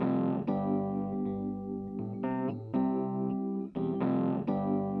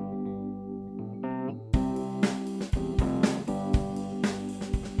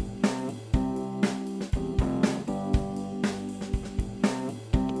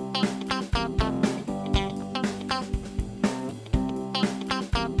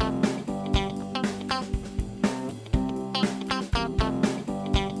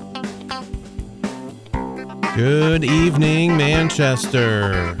Good evening,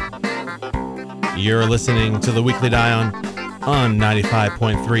 Manchester. You're listening to the Weekly Dion on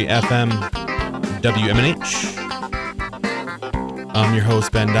 95.3 FM WMNH. I'm your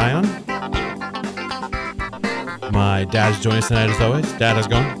host, Ben Dion. My dad's joining us tonight as always. Dad, how's it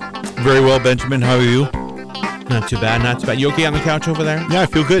going? Very well, Benjamin. How are you? Not too bad, not too bad. You okay on the couch over there? Yeah, I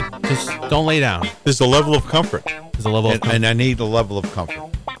feel good. Just don't lay down. There's a level of comfort. There's a level of comfort. And I need a level of comfort.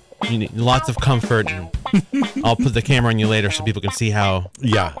 You need lots of comfort. And I'll put the camera on you later so people can see how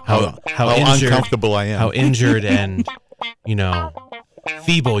injured, uncomfortable I am. How injured and,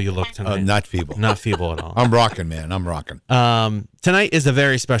 feeble you look tonight. Not feeble. Not feeble at all. I'm rocking, man. I'm rocking. Tonight is a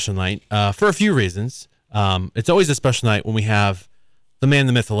very special night for a few reasons. It's always a special night when we have the man,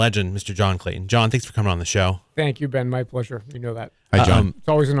 the myth, the legend, Mr. John Clayton. John, thanks for coming on the show. Thank you, Ben. My pleasure. You know that. Hi, John. It's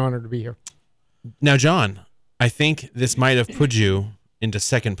always an honor to be here. Now, John, I think this might have put you into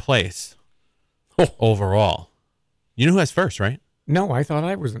second place overall. You know who has first, right? No, I thought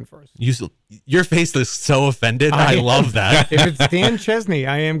I was in first. Your face looks so offended. I love that. If it's Dan Chesney,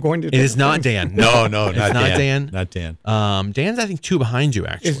 I am going to. It is not Dan. No, it's not Dan. Not Dan. Dan's, I think, two behind you,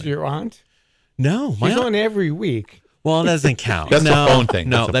 actually. Is your aunt? No. She's on every week. Well, that doesn't count. That's a phone thing.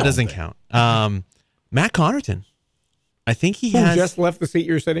 No, that doesn't count. Matt Connerton. I think he has just left the seat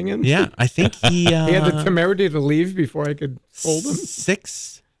you're sitting in. Yeah, I think he. He had the temerity to leave before I could hold him.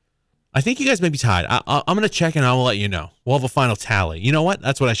 6. I think you guys may be tied. I'm going to check and I will let you know. We'll have a final tally. You know what?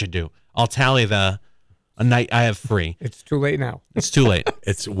 That's what I should do. I'll tally a night I have free. It's too late now. It's too late.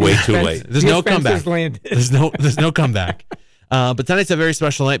 It's way too late. There's no comeback. There's no comeback. But tonight's a very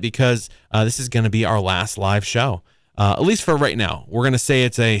special night because this is going to be our last live show. At least for right now. We're going to say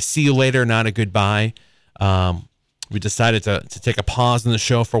it's a see you later, not a goodbye. We decided to take a pause in the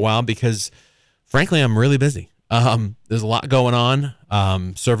show for a while because, frankly, I'm really busy. There's a lot going on.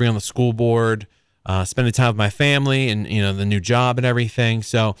 Serving on the school board, spending time with my family, and the new job and everything.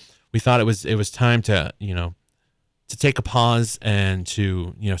 So we thought it was time to to take a pause and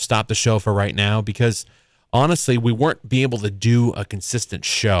to stop the show for right now because honestly, we weren't being able to do a consistent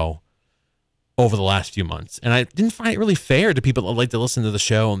show over the last few months. And I didn't find it really fair to people that like to listen to the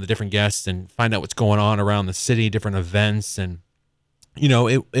show and the different guests and find out what's going on around the city, different events. And,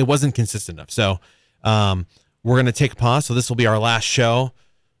 it wasn't consistent enough. So we're going to take a pause. So this will be our last show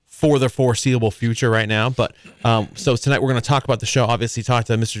for the foreseeable future right now. But so tonight we're going to talk about the show, obviously talk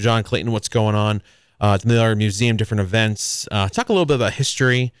to Mr. John Clayton, what's going on at the Miller Museum, different events, talk a little bit about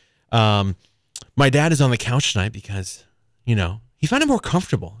history. My dad is on the couch tonight because, he found it more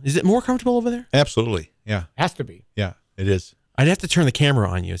comfortable. Is it more comfortable over there? Absolutely. Yeah. Has to be. Yeah, it is. I'd have to turn the camera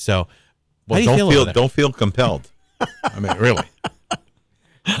on you. So, well, don't feel compelled. I mean, really.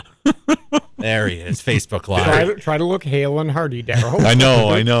 There he is, Facebook Live. Try to look hale and hearty, Daryl. I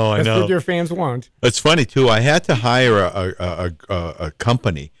know. That's what your fans want. It's funny too. I had to hire a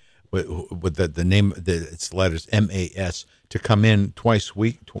company with the name, its letters MAS, to come in twice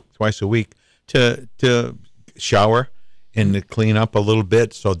a week to shower and to clean up a little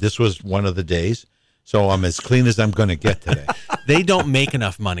bit. So this was one of the days. So I'm as clean as I'm going to get today. They don't make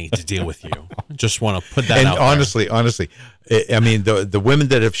enough money to deal with you. Just want to put that out honestly, I mean, the women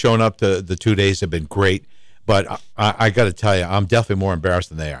that have shown up to the 2 days have been great. But I got to tell you, I'm definitely more embarrassed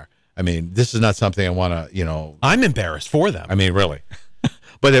than they are. I mean, this is not something I want to, I'm embarrassed for them. I mean, really.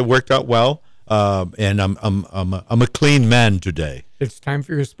 But it worked out well. And I'm a clean man today. It's time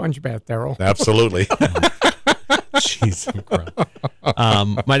for your sponge bath, Daryl. Absolutely. Jeez,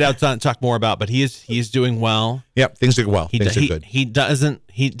 my dad's not talk more about, but he is doing well. Yep, things are well. Things are good. He doesn't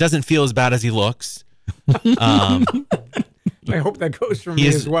feel as bad as he looks. I hope that goes for me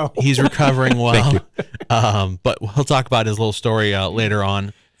as well. He's recovering well. But we'll talk about his little story later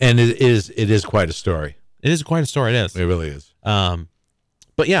on. And it is quite a story. It is quite a story. It is. It really is.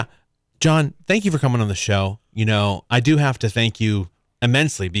 But yeah, John, thank you for coming on the show. I do have to thank you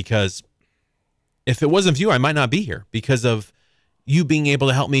immensely because if it wasn't for you, I might not be here because of you being able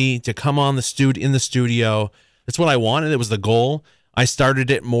to help me to come on in the studio. That's what I wanted. It was the goal. I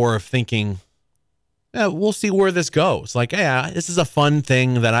started it more of thinking, we'll see where this goes. Like, this is a fun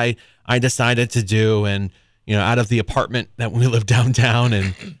thing that I decided to do. And, out of the apartment that we live downtown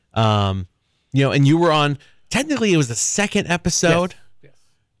and, and you were on, technically it was the second episode. Yes.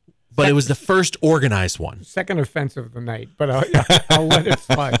 But it was the first organized one. Second offense of the night, but I'll let it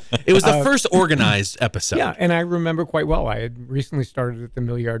slide. It was the first organized episode. Yeah, and I remember quite well. I had recently started at the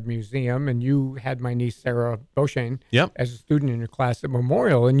Millyard Museum, and you had my niece, Sarah Beauchesne, as a student in your class at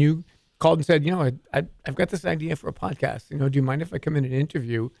Memorial, and you called and said, I've got this idea for a podcast. Do you mind if I come in and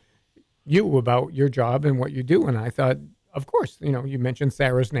interview you about your job and what you do? And I thought, of course, you mentioned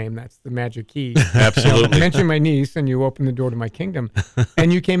Sarah's name. That's the magic key. Absolutely. You mentioned my niece, and you opened the door to my kingdom.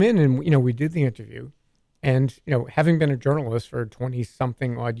 And you came in, and we did the interview. And having been a journalist for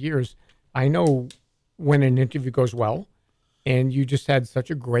 20-something odd years, I know when an interview goes well. And you just had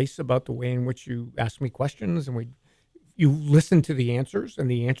such a grace about the way in which you asked me questions, and you listened to the answers, and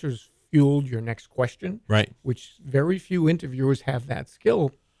the answers fueled your next question. Right. Which very few interviewers have that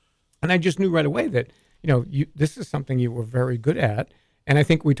skill. And I just knew right away that this is something you were very good at. And I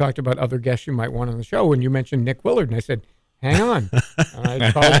think we talked about other guests you might want on the show, and you mentioned Nick Willard, and I said, "Hang on." And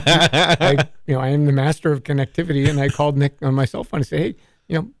I called, I am the master of connectivity, and I called Nick on my cell phone and said,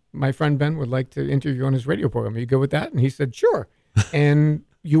 "Hey, my friend Ben would like to interview you on his radio program. Are you good with that?" And he said, "Sure." And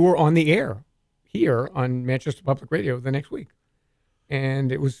you were on the air here on Manchester Public Radio the next week.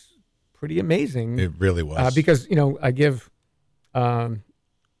 And it was pretty amazing. It really was. Because, I give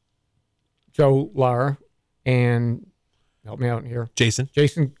Joe Lara and help me out here, Jason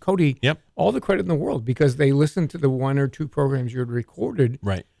Cody, Yep. all the credit in the world, because they listened to the one or two programs you had recorded.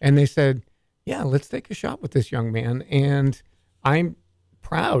 Right. And they said, yeah, let's take a shot with this young man. And I'm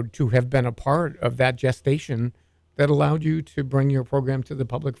proud to have been a part of that gestation that allowed you to bring your program to the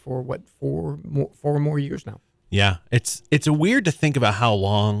public for 4 more years now. Yeah, it's weird to think about how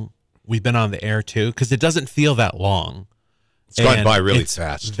long we've been on the air too, because it doesn't feel that long. It's gone by really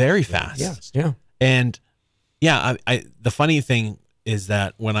fast. Very fast. Yeah. And yeah, I the funny thing is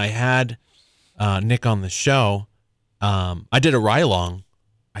that when I had Nick on the show, I did a ride along.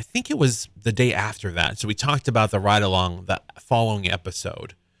 I think it was the day after that. So we talked about the ride along the following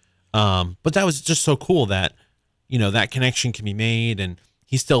episode. But that was just so cool that, that connection can be made, and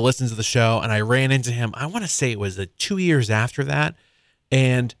he still listens to the show. And I ran into him, I want to say it was 2 years after that.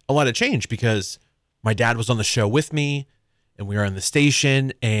 And a lot of change, because my dad was on the show with me, and we were on the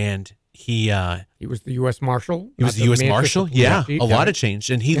station, and he was the U.S. Marshal. He was the U.S. Marshal. Yeah, a lot of change.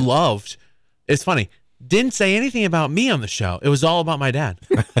 And he loved, it's funny, didn't say anything about me on the show. It was all about my dad.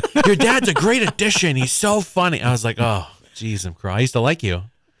 Your dad's a great addition. He's so funny. I was like, oh, geez, I used to like you.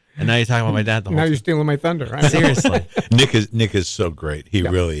 And now you're talking about my dad the whole Now time. you're stealing my thunder. Seriously. Nick is so great. He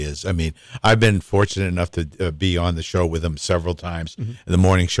really is. I mean, I've been fortunate enough to be on the show with him several times, the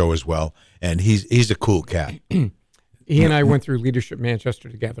morning show as well. And he's a cool cat. He and I went through Leadership Manchester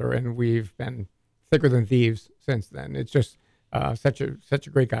together, and we've been thicker than thieves since then. It's just such a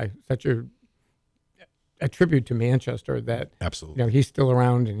great guy, such a tribute to Manchester that absolutely, he's still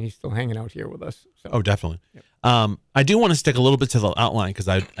around and he's still hanging out here with us. So. Oh, definitely. Yep. I do want to stick a little bit to the outline, because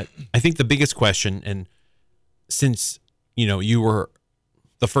I think the biggest question, and since you were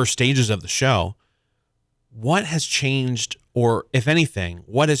the first stages of the show, what has changed, or if anything,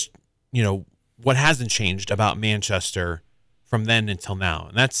 what hasn't changed about Manchester from then until now?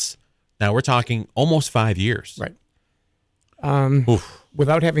 And now we're talking almost 5 years. Right.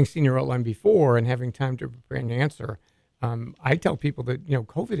 Without having seen your outline before and having time to prepare an answer, I tell people that,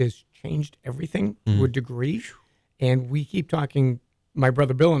 COVID has changed everything to a degree. And we keep talking, my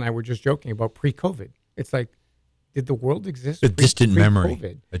brother Bill and I were just joking about pre-COVID. It's like, did the world exist? A distant memory.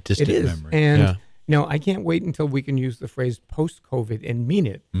 It A distant is. memory. And, I can't wait until we can use the phrase post-COVID and mean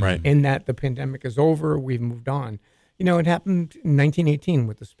it. Right. In that the pandemic is over, we've moved on. It happened in 1918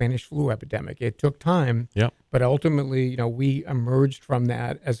 with the Spanish flu epidemic. It took time, but ultimately, we emerged from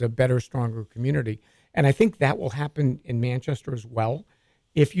that as a better, stronger community. And I think that will happen in Manchester as well.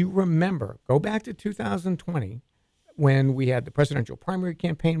 If you remember, go back to 2020, when we had the presidential primary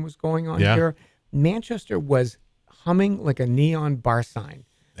campaign was going on here. Manchester was humming like a neon bar sign.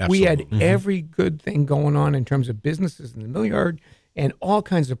 Absolutely. We had every good thing going on in terms of businesses in the Mill Yard and all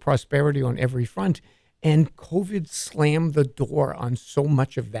kinds of prosperity on every front. And COVID slammed the door on so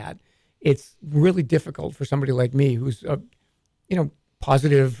much of that. It's really difficult for somebody like me, who's a,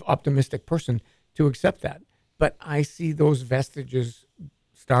 positive, optimistic person, to accept that. But I see those vestiges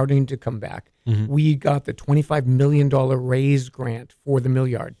starting to come back. We got the $25 million raise grant for the Mill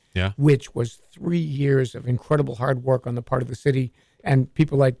Yard, which was 3 years of incredible hard work on the part of the city and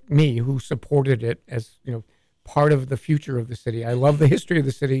people like me who supported it as, part of the future of the city. I love the history of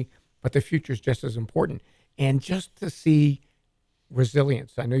the city, but the future is just as important. And just to see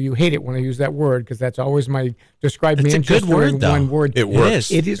resilience. I know you hate it when I use that word, because that's always my describe It's Manchester a good word, in though. one word. It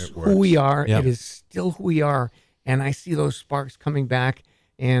works. It is It who we are. Yep. It is still who we are. And I see those sparks coming back.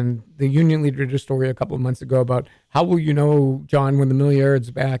 And the union leader did a story a couple of months ago about how will you know, John, when the Mill Yard's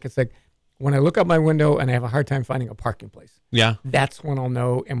back? It's like when I look out my window and I have a hard time finding a parking place. Yeah. That's when I'll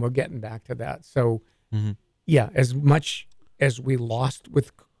know, and we're getting back to that. So, as much as we lost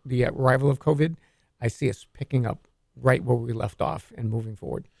with the arrival of COVID, I see us picking up right where we left off and moving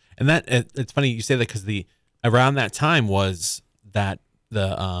forward. And that it's funny you say that, because the around that time was that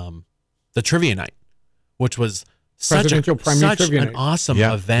the trivia night, which was Presidential primary trivia an night. awesome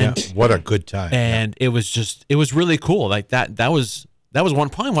event. Yeah. What a good time. And it was really cool. Like that was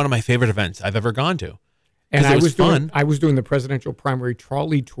probably one of my favorite events I've ever gone to. And it was fun. I was doing the presidential primary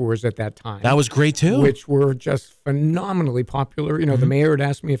trolley tours at that time. That was great too. Which were just phenomenally popular. You know, the mayor had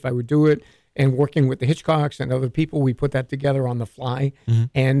asked me if I would do it, and working with the Hitchcocks and other people, we put that together on the fly.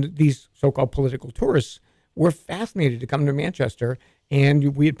 And these so-called political tourists were fascinated to come to Manchester.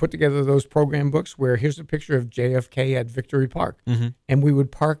 And we had put together those program books where here's a picture of JFK at Victory Park. And we would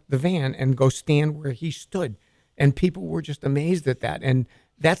park the van and go stand where he stood. And people were just amazed at that. And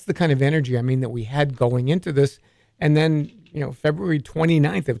that's the kind of energy, I mean, that we had going into this. And then, February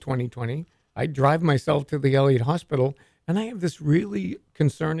 29th of 2020, I drive myself to the Elliott Hospital, and I have this really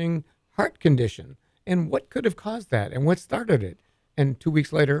concerning heart condition. And what could have caused that? And what started it? And 2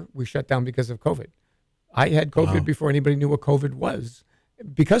 weeks later, we shut down because of COVID. I had COVID before anybody knew what COVID was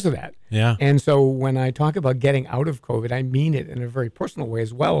because of that. Yeah. And so when I talk about getting out of COVID, I mean it in a very personal way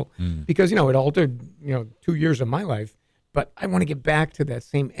as well, because, it altered, 2 years of my life. But I want to get back to that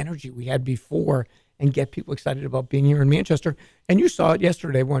same energy we had before and get people excited about being here in Manchester. And you saw it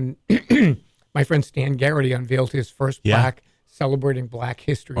yesterday when my friend Stan Garrity unveiled his first plaque celebrating Black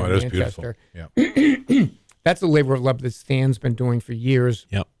history in Manchester. Yeah. That's a labor of love that Stan's been doing for years.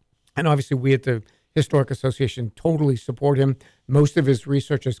 Yep. And obviously we at the Historic Association totally support him. Most of his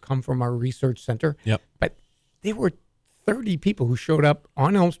research has come from our research center. Yep. But there were 30 people who showed up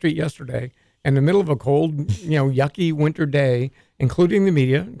on Elm Street yesterday in the middle of a cold, yucky winter day, including the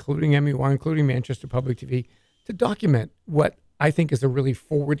media, including MEY, including Manchester Public TV, to document what I think is a really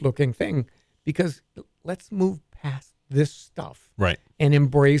forward-looking thing. Because let's move past this stuff and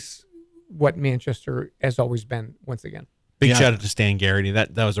embrace what Manchester has always been once again. Big shout out to Stan Garrity.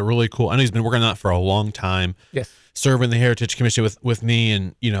 That was a really cool. I know he's been working on that for a long time. Yes. Serving the Heritage Commission with me,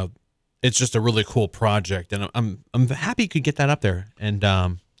 and it's just a really cool project, and I'm happy you could get that up there. And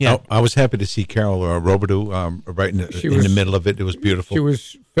I was happy to see Carol Robidoux right in the middle of it. It was beautiful. She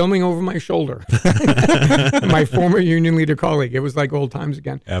was filming over my shoulder. My former union leader colleague. It was like old times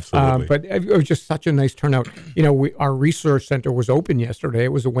again. Absolutely. But it was just such a nice turnout. Our research center was open yesterday.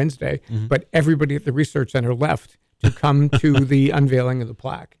 It was a Wednesday, but everybody at the research center left to come to the unveiling of the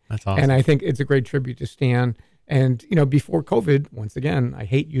plaque. That's awesome. And I think it's a great tribute to Stan. And, before COVID, once again, I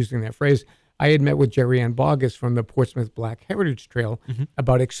hate using that phrase, I had met with Jerry Ann Bogus from the Portsmouth Black Heritage Trail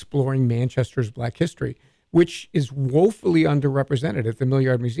about exploring Manchester's Black history, which is woefully underrepresented at the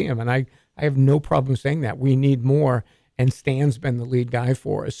Millyard Museum. And I have no problem saying that. We need more, and Stan's been the lead guy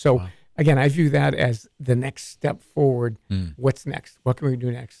for us. So, again, I view that as the next step forward. What's next? What can we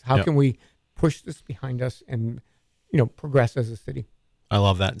do next? How can we push this behind us and progress as a city? I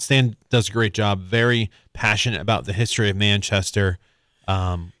love that. Stan does a great job. Very passionate about the history of Manchester.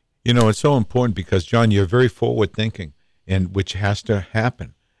 It's so important because, John, you're very forward thinking, and which has to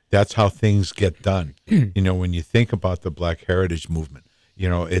happen. That's how things get done. When you think about the Black Heritage Movement,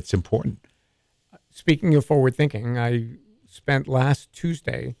 it's important. Speaking of forward thinking, I spent last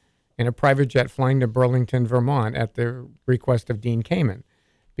Tuesday in a private jet flying to Burlington, Vermont at the request of Dean Kamen.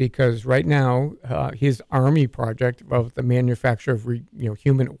 Because right now, his Army project of the manufacture of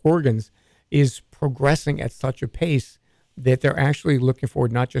human organs is progressing at such a pace that they're actually looking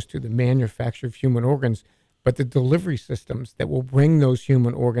forward not just to the manufacture of human organs, but the delivery systems that will bring those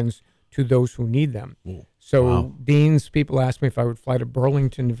human organs to those who need them. So Dean's people asked me if I would fly to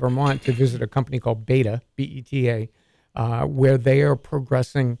Burlington, Vermont to visit a company called Beta, B-E-T-A, where they are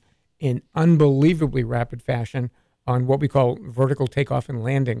progressing in unbelievably rapid fashion on what we call vertical takeoff and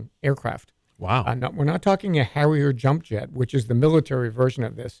landing aircraft. Wow. We're not talking a Harrier jump jet, which is the military version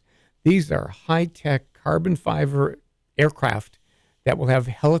of this. These are high-tech carbon fiber aircraft that will have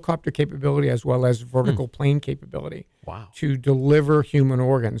helicopter capability as well as vertical plane capability to deliver human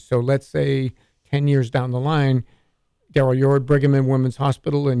organs. So let's say 10 years down the line, Daryl, you're at Brigham and Women's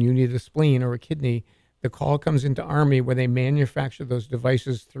Hospital and you need a spleen or a kidney. The call comes into Army where they manufacture those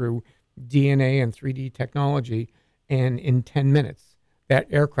devices through DNA and 3D technology. And in 10 minutes, that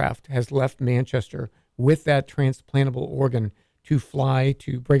aircraft has left Manchester with that transplantable organ to fly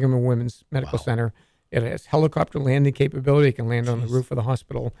to Brigham and Women's Medical Center. It has helicopter landing capability. It can land on the roof of the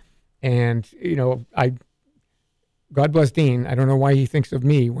hospital. And, God bless Dean. I don't know why he thinks of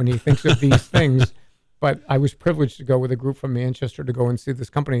me when he thinks of these things, but I was privileged to go with a group from Manchester to go and see this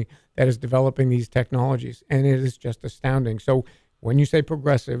company that is developing these technologies. And it is just astounding. So when you say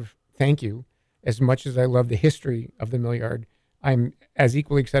progressive, thank you. As much as I love the history of the Millyard, I'm as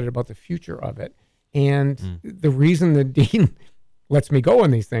equally excited about the future of it. And the reason that Dean lets me go on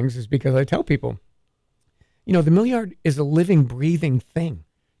these things is because I tell people, The mill yard is a living, breathing thing.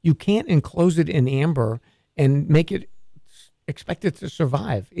 You can't enclose it in amber and expect it to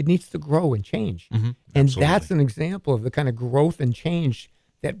survive. It needs to grow and change. And Absolutely. that's an example of the kind of growth and change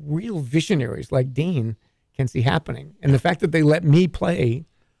that real visionaries like Dean can see happening. And the fact that they let me play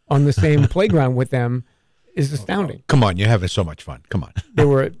on the same playground with them is astounding. Come on, you're having so much fun. Come on.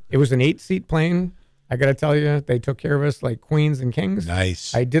 It was an 8-seat plane. I got to tell you, they took care of us like queens and kings.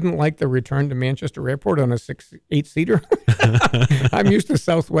 Nice. I didn't like the return to Manchester Airport on a 8-seater. I'm used to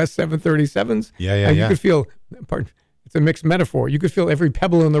Southwest 737s. Yeah, And you yeah. could feel, it's a mixed metaphor. You could feel every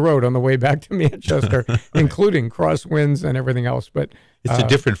pebble in the road on the way back to Manchester, including crosswinds and everything else. But It's a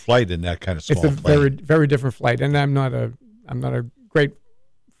different flight in that kind of small it's a plane. very, very different flight. And I'm not a great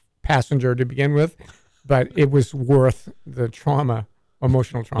passenger to begin with, but it was worth the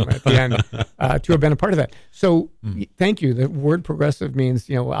emotional trauma at the end to have been a part of that. So thank you. The word progressive means,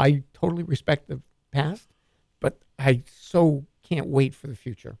 I totally respect the past, but I so can't wait for the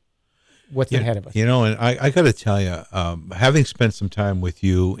future. What's ahead of us? And I got to tell you, having spent some time with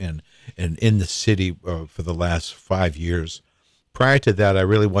you and in the city for the last 5 years, prior to that, I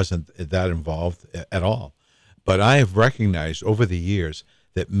really wasn't that involved at all. But I have recognized over the years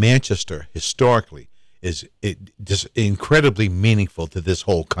that Manchester historically is just incredibly meaningful to this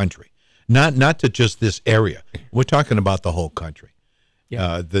whole country, not to just this area. We're talking about the whole country.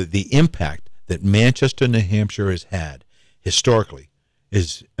 Yeah. The impact that Manchester, New Hampshire has had historically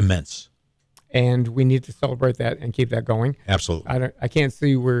is immense. And we need to celebrate that and keep that going. Absolutely. I can't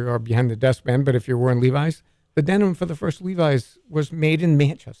see where you are behind the desk, Ben, but if you're wearing Levi's, the denim for the first Levi's was made in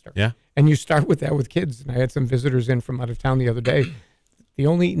Manchester. Yeah. And you start with that with kids. And I had some visitors in from out of town the other day. The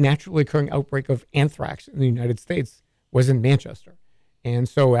only naturally occurring outbreak of anthrax in the United States was in Manchester. And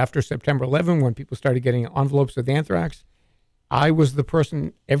so after September 11, when people started getting envelopes with anthrax, I was the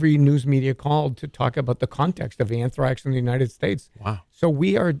person every news media called to talk about the context of anthrax in the United States. Wow. So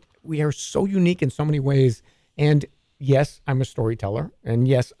we are so unique in so many ways. And yes, I'm a storyteller. And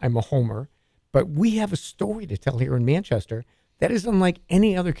yes, I'm a homer. But we have a story to tell here in Manchester that is unlike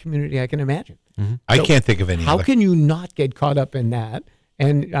any other community I can imagine. I can't think of any How other. can you not get caught up in that?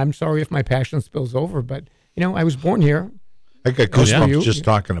 And I'm sorry if my passion spills over, but I was born here. I got goosebumps just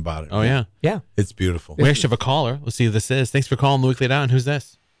talking about it. Oh, yeah. Yeah. It's beautiful. We actually have a caller. Let's see who this is. Thanks for calling the Weekly Down. Who's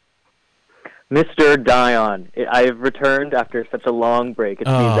this? Mr. Dion. I have returned after such a long break. It's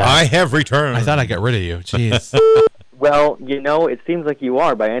me, Zach. I have returned. I thought I got rid of you. Jeez. Well, it seems like you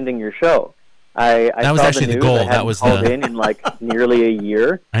are by ending your show. I That was saw actually the news. goal. I That hadn't was called the- in like nearly a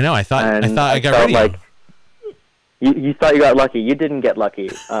year. I know. I thought I And got felt rid of you. You thought you got lucky. You didn't get lucky.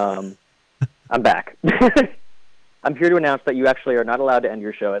 I'm back. I'm here to announce that you actually are not allowed to end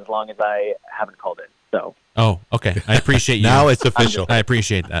your show as long as I haven't called in. So. Oh, okay. I appreciate you. Now it's official. I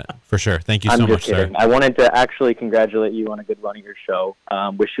appreciate that for sure. Thank you I'm so just much, sir. kidding. I wanted to actually congratulate you on a good run of your show.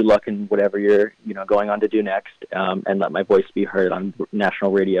 Wish you luck in whatever you're going on to do next, and let my voice be heard on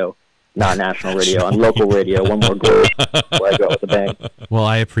national radio. Not national radio, on local radio. One more goal before I go out with a bang. Well,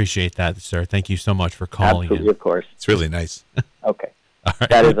 I appreciate that, sir. Thank you so much for calling Absolutely, in. of course. It's really nice. Okay. All right.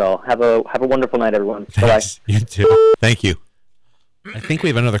 That is all. Have a wonderful night, everyone. Bye-bye. Thanks. You too. Thank you. I think we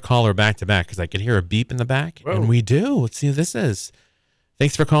have another caller back to back because I could hear a beep in the back. Whoa. And we do. Let's see who this is.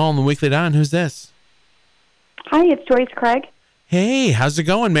 Thanks for calling the Weekly Down. Who's this? Hi, it's Joyce Craig. Hey, how's it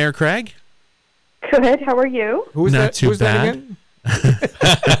going, Mayor Craig? Good. How are you? Who's Not that? too Who's bad. that again?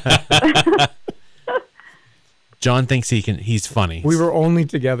 John thinks he's funny. We were only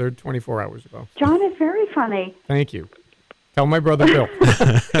together 24 hours ago. John is very funny. Thank you. Tell my brother Bill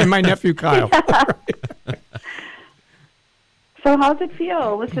and my nephew Kyle. So how's it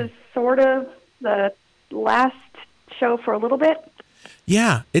feel? This is sort of the last show for a little bit.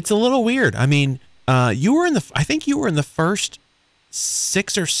 Yeah, it's a little weird. I mean, you were I think you were in the first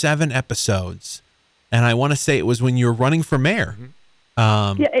 6 or 7 episodes, and I want to say it was when you were running for mayor.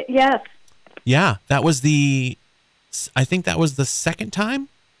 Yes. Yeah, I think that was the second time,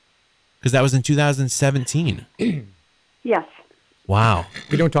 because that was in 2017. Yes. Wow.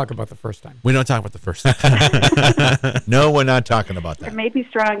 We don't talk about the first time. We don't talk about the first time. No, we're not talking about It that. made me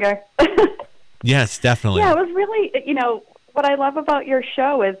stronger. Yes, definitely. Yeah, it was really, what I love about your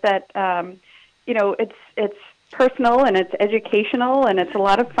show is that, it's personal and it's educational and it's a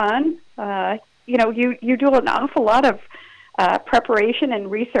lot of fun. You do an awful lot of preparation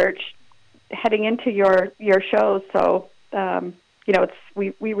and research heading into your shows. So,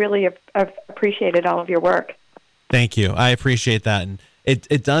 we really have appreciated all of your work. Thank you. I appreciate that. And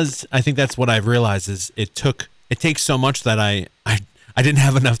it does, I think that's what I've realized is it takes so much that I didn't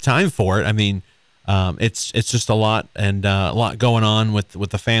have enough time for it. I mean, it's just a lot and a lot going on with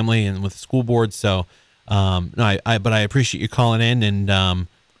the family and with the school board. So No, but I appreciate you calling in, and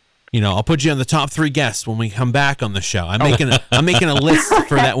I'll put you on the top 3 guests when we come back on the show. I'm making a list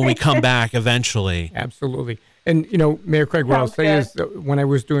for that when we come back eventually. Absolutely. And, Mayor Craig, what I'll say is that when I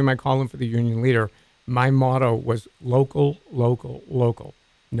was doing my column for the Union Leader, my motto was local, local, local.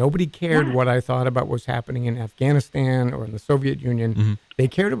 Nobody cared what I thought about what's happening in Afghanistan or in the Soviet Union. Mm-hmm. They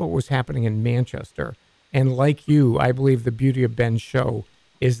cared about what was happening in Manchester. And like you, I believe the beauty of Ben's show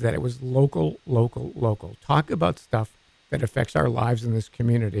is that it was local, local, local. Talk about stuff that affects our lives in this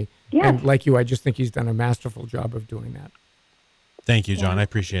community. Yes. And like you, I just think he's done a masterful job of doing that. Thank you, John. I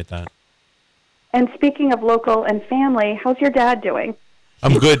appreciate that. And speaking of local and family, how's your dad doing?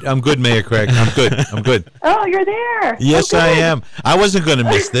 I'm good, Mayor Craig. I'm good. Oh, you're there. Yes, I am. I wasn't going to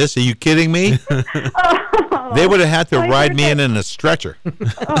miss this. Are you kidding me? They would have had to ride me in a stretcher.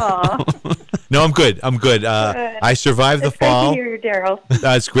 No, I'm good. Good. I survived the fall. It's great to hear you, Daryl.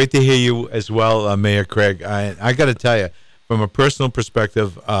 It's great to hear you as well, Mayor Craig. I got to tell you, from a personal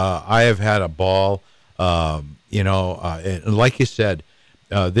perspective, I have had a ball. And like you said,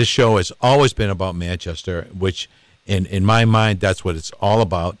 this show has always been about Manchester, which in my mind, that's what it's all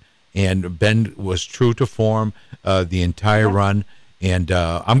about. And Ben was true to form the entire run. And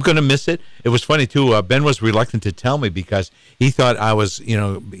I'm going to miss it. It was funny, too. Ben was reluctant to tell me because he thought I was,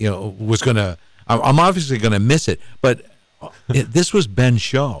 was going to, I'm obviously going to miss it. But this was Ben's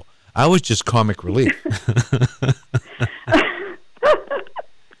show. I was just comic relief.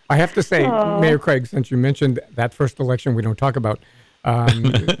 I have to say, Mayor Craig, since you mentioned that first election we don't talk about,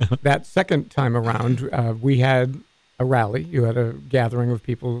 that second time around, we had a rally. You had a gathering of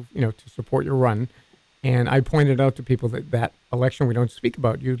people, to support your run. And I pointed out to people that election we don't speak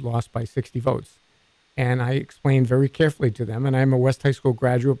about, you'd lost by 60 votes. And I explained very carefully to them, and I'm a West High School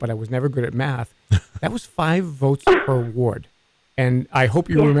graduate, but I was never good at math. That was 5 votes per ward. And I hope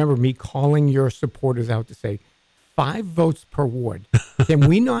you remember me calling your supporters out to say, 5 votes per ward. Can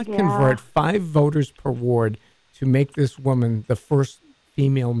we not convert 5 voters per ward to make this woman the first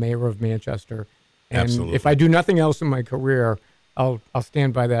female mayor of Manchester? And Absolutely. If I do nothing else in my career, I'll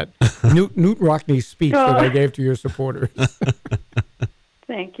stand by that Newt Rockney speech that I gave to your supporters.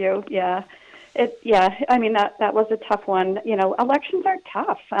 Thank you. Yeah. I mean, that was a tough one. Elections are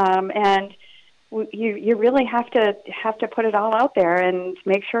tough. And you really have to put it all out there and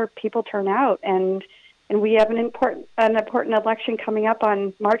make sure people turn out. And we have an important election coming up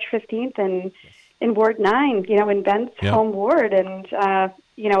on March 15th in Ward 9, in Ben's home ward. And,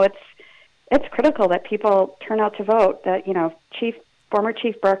 it's critical that people turn out to vote. That, former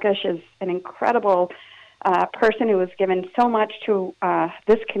Chief Burkish is an incredible person who has given so much to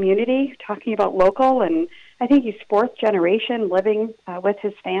this community, talking about local. And I think he's 4th generation living with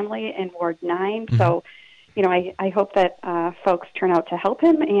his family in Ward 9. Mm-hmm. So, I hope that folks turn out to help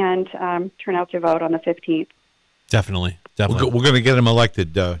him and turn out to vote on the 15th. Definitely. We're going to get him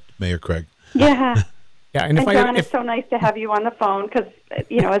elected, Mayor Craig. Yeah. Yeah, and John, it's so nice to have you on the phone because,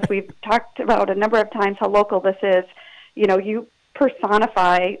 as we've talked about a number of times how local this is, you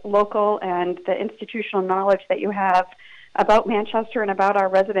personify local, and the institutional knowledge that you have about Manchester and about our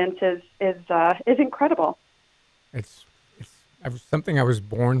residents is incredible. It's something I was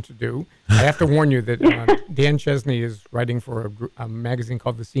born to do. I have to warn you that Dan Chesney is writing for a magazine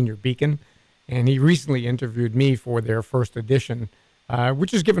called The Senior Beacon, and he recently interviewed me for their first edition,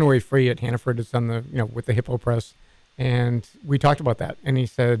 which is given away free at Hannaford. It's on the, with the Hippo Press. And we talked about that. And he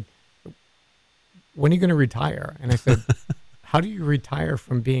said, when are you going to retire? And I said, how do you retire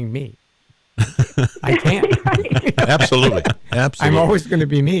from being me? I can't. Absolutely. I'm always going to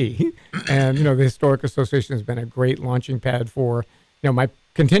be me. And, the Historic Association has been a great launching pad for, my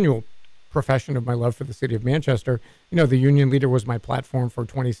continual profession of my love for the city of Manchester. The Union Leader was my platform for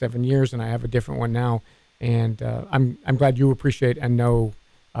 27 years, and I have a different one now. And I'm glad you appreciate and know,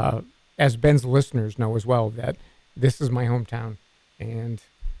 as Ben's listeners know as well, that this is my hometown, and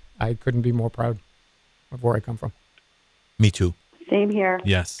I couldn't be more proud of where I come from. Me too. Same here.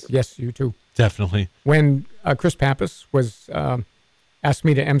 Yes. Yes, you too. Definitely. When Chris Pappas was asked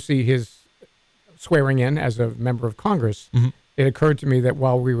me to MC his swearing in as a member of Congress, mm-hmm. It occurred to me that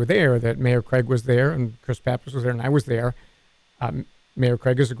while we were there, that Mayor Craig was there and Chris Pappas was there and I was there. Mayor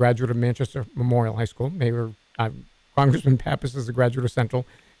Craig is a graduate of Manchester Memorial High School. Congressman Pappas is a graduate of Central,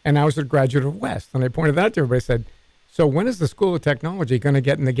 and I was a graduate of West. And I pointed that out to everybody. I said, so when is the School of Technology going to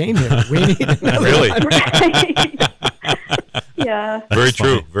get in the game here? We need another Really? Yeah. Very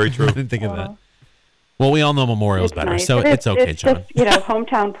true. Very true. I didn't think of that. Well, we all know Memorial's better, nice. so it's okay, it's John. Just,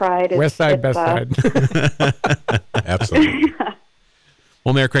 hometown pride. West side, best side. Absolutely.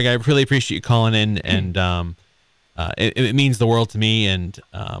 Well, Mayor Craig, I really appreciate you calling in, and it means the world to me. And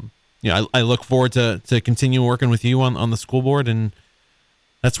I look forward to continue working with you on the school board, and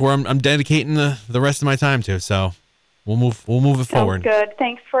that's where I'm dedicating the rest of my time to. So we'll move it forward. Sounds good.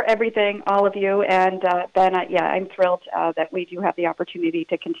 Thanks for everything, all of you. And Ben, I'm thrilled that we do have the opportunity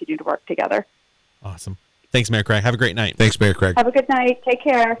to continue to work together. Awesome. Thanks, Mayor Craig. Have a great night. Thanks, Mayor Craig. Have a good night. Take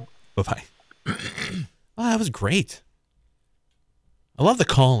care. Bye-bye. Oh, that was great. I love the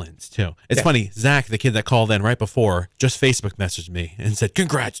call-ins, too. It's funny. Zach, the kid that called in right before, just Facebook messaged me and said,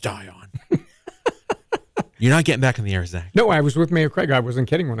 "Congrats, Dion." You're not getting back in the air, Zach. No, I was with Mayor Craig. I wasn't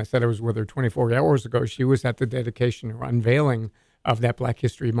kidding when I said I was with her 24 hours ago. She was at the dedication or unveiling of that Black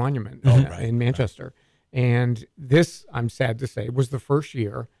History Monument in Manchester. Right. And this, I'm sad to say, was the first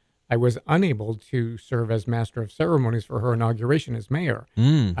year I was unable to serve as Master of Ceremonies for her inauguration as mayor.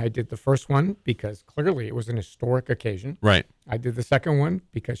 I did the first one because clearly it was an historic occasion. Right. I did the second one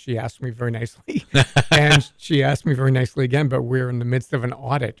because she asked me very nicely. And she asked me very nicely again, but we're in the midst of an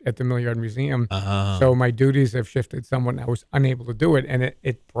audit at the Milliard Museum. So my duties have shifted somewhat. I was unable to do it, and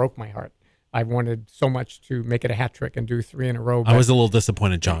it broke my heart. I wanted so much to make it a hat trick and do 3 in a row. I was a little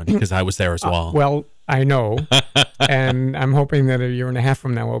disappointed, John, because I was there as well. Well, I know. And I'm hoping that a year and a half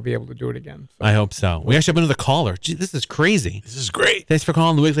from now, I'll be able to do it again. So. I hope so. We actually have another caller. Gee, this is crazy. This is great. Thanks for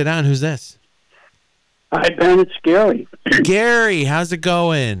calling the Weekly Down. Who's this? Hi, Ben. It's Gary. Gary, how's it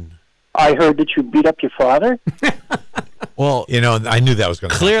going? I heard that you beat up your father. Well, I knew that was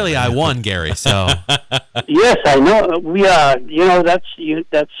going to clearly I won, Gary. So yes, I know. We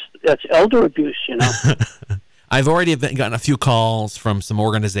that's elder abuse. I've already gotten a few calls from some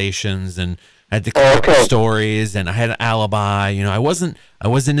organizations, and I had to clear up stories, and I had an alibi. I wasn't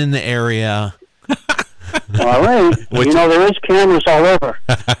in the area. All right. There is cameras all over.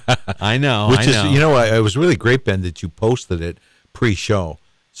 I know. It was really great, Ben, that you posted it pre-show,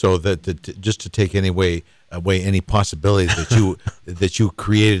 so that just to take away any possibility that you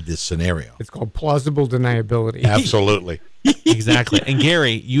created this scenario. It's called plausible deniability. Absolutely. Exactly. And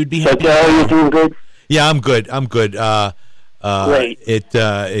Gary, you'd be happy. Gary, you doing good? Yeah, I'm good. Great.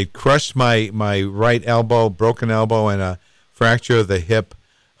 It crushed my right elbow, broken elbow, and a fracture of the hip.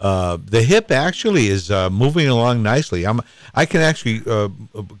 The hip actually is moving along nicely. I can actually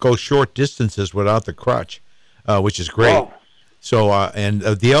go short distances without the crutch, which is great. Oh. So and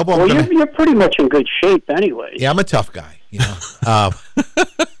the elbow. Well, you're pretty much in good shape, anyway. Yeah, I'm a tough guy.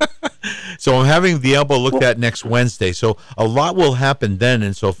 So I'm having the elbow looked at next Wednesday. So a lot will happen then,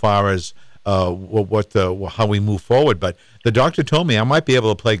 insofar as how we move forward. But the doctor told me I might be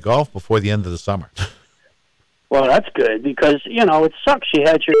able to play golf before the end of the summer. Well, that's good because it sucks. You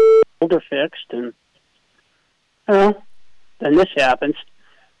had your shoulder fixed, and then this happens.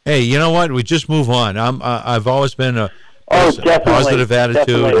 Hey, you know what? We just move on. I've always been a definitely, positive attitude,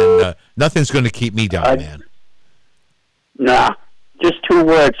 definitely. And nothing's going to keep me down, man. Nah, just 2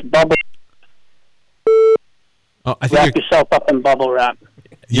 words: bubble. Oh, I Wrap think yourself up in bubble wrap.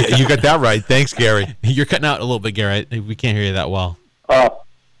 Yeah, you got that right. Thanks, Gary. you're cutting out a little bit, Gary. We can't hear you that well. Oh,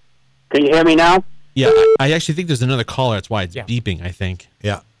 can you hear me now? Yeah, I actually think there's another caller. That's why it's beeping, I think.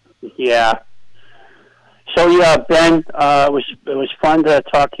 Yeah. Yeah. So Ben, it was fun to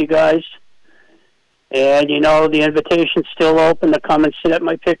talk to you guys, and the invitation's still open to come and sit at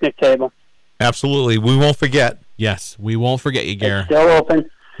my picnic table. Absolutely, we won't forget. Yes, we won't forget you, Gary. It's still open.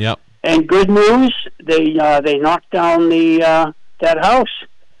 Yep. And good news, they knocked down that house.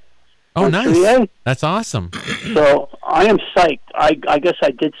 Oh, nice. 3A. That's awesome. So I am psyched. I guess I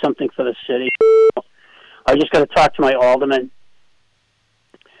did something for the city. I just got to talk to my alderman.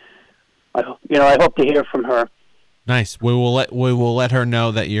 I hope to hear from her. Nice. We will let her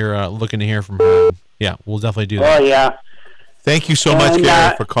know that you're looking to hear from her. Yeah, we'll definitely do that. Oh yeah. Thank you so much,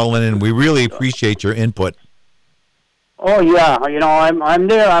 Gary, for calling in. We really appreciate your input. Oh yeah. I'm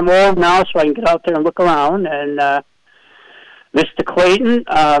there. I'm old now, so I can get out there and look around. And Mr. Clayton,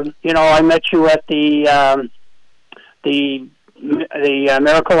 I met you at the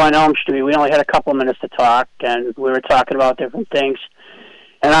Miracle on Elm Street. We only had a couple of minutes to talk, and we were talking about different things.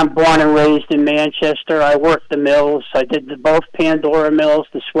 And I'm born and raised in Manchester. I worked the mills. I did both Pandora mills,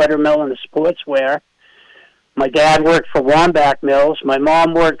 the sweater mill and the sportswear. My dad worked for Wambach Mills. My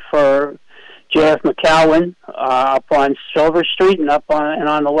mom worked for J.F. McCowan up on Silver Street and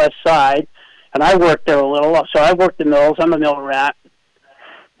on the west side. And I worked there a little. So I worked the mills. I'm a mill rat.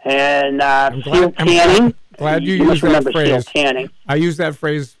 And steel canning. Glad you used that phrase. I use that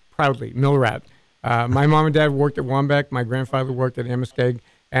phrase proudly, mill rat. My mom and dad worked at Wambach. My grandfather worked at Amoskeag.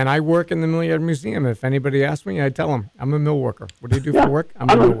 And I work in the Milliard Museum. If anybody asks me, I tell them, I'm a mill worker. What do you do for work? I'm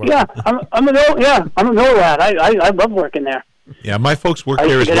a mill worker. Yeah, I'm a mill rat. I love working there. Yeah, my folks work I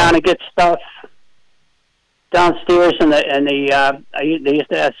there used as to get well. on and get stuff. downstairs they used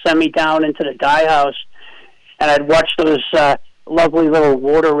to send me down into the dye house, and I'd watch those lovely little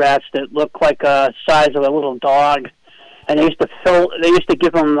water rats that look like the size of a little dog, and they used to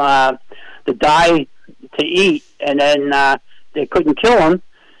give them the dye to eat, and then they couldn't kill them,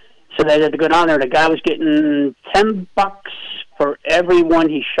 so they had to go down there. The guy was getting $10 for every one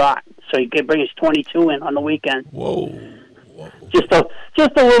he shot, so he could bring his 22 in on the weekend. Whoa. Just a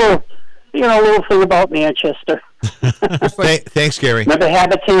little, little thing about Manchester. Thanks, Gary. Remember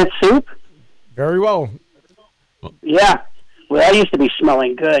Habitat soup? Very well. Yeah. Well, that used to be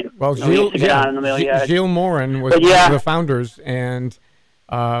smelling good. Well, we used to get out in the middle yard. Gilles Morin was one of the founders, and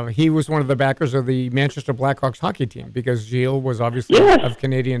he was one of the backers of the Manchester Blackhawks hockey team because Gilles was obviously of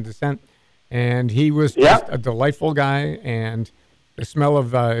Canadian descent, and he was just a delightful guy, and the smell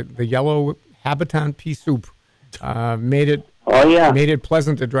of the yellow Habitant pea soup made it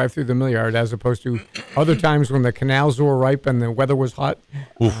pleasant to drive through the mill yard, as opposed to other times when the canals were ripe and the weather was hot.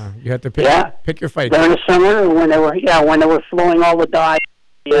 You had to pick your fight. During the summer, when they were flowing all the dye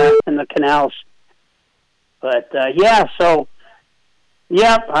in the canals. But Ben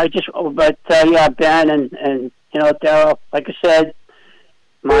and Daryl, like I said,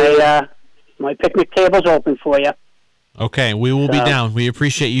 my picnic table's open for you. Okay, we will be down. We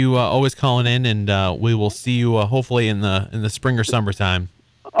appreciate you always calling in, and we will see you hopefully in the spring or summertime.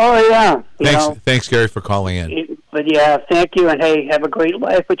 Oh yeah. Thanks, Gary, for calling in. But thank you, and hey, have a great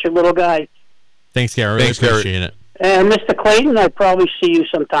life with your little guy. Thanks, Gary. Really appreciate it. And Mr. Clayton, I'd probably see you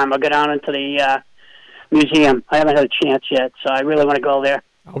sometime. I'll go down into the museum. I haven't had a chance yet, so I really want to go there.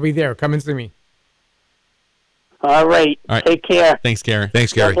 I'll be there. Come and see me. All right. Take care. Thanks, Gary.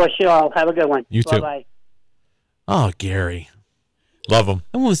 Thanks, Gary. God bless you all. Have a good one. You too. Bye-bye. Oh, Gary. Love him.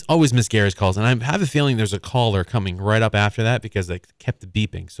 I always miss Gary's calls, and I have a feeling there's a caller coming right up after that because they kept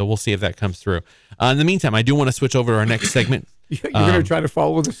beeping. So we'll see if that comes through. In the meantime, I do want to switch over to our next segment. You're going to try to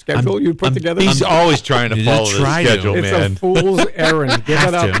follow the schedule you put together? He's always trying to follow the schedule, man. It's a fool's errand. Give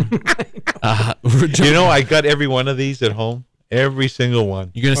it up. I got every one of these at home. Every single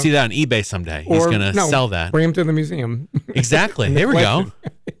one. You're going to see that on eBay someday. He's going to sell that. Bring him to the museum. Exactly. There we go.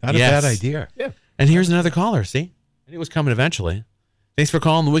 Not a bad idea. Yeah. And here's another caller. See? I knew it was coming eventually. Thanks for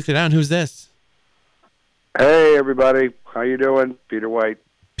calling the Weekly Down. Who's this? Hey, everybody. How you doing? Peter White.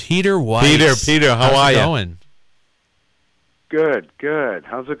 Peter White. Peter, how are you? Going? Good.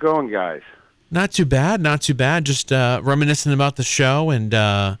 How's it going, guys? Not too bad. Just reminiscing about the show and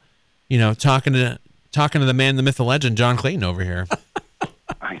talking to the man, the myth, the legend, John Clayton over here.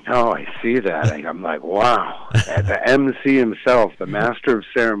 I know. I see that. I'm like, wow. The MC himself, the master of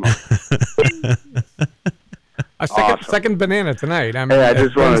ceremony. Second banana tonight. I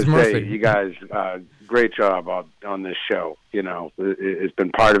just want to say, you guys, great job on this show. It's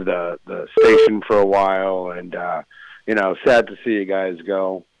been part of the station for a while, and sad to see you guys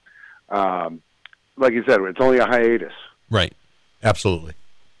go. Like you said, it's only a hiatus. Right. Absolutely.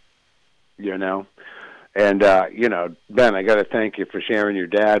 And, Ben, I got to thank you for sharing your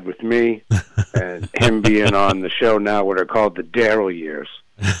dad with me and him being on the show now, what are called the Daryl years.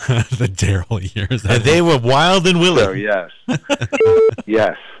 The Daryl years. They were wild and willing. So, yes.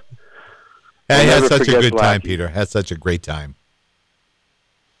 Yes. I had such a good time, Peter. Had such a great time.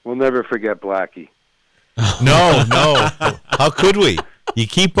 We'll never forget Blackie. No. How could we? You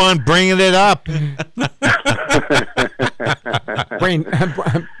keep on bringing it up.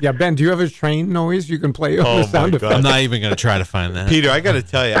 Ben, do you have a train noise you can play on the sound effect? I'm not even going to try to find that. Peter, I got to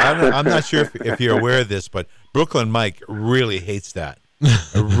tell you, I'm not sure if you're aware of this, but Brooklyn Mike really hates that.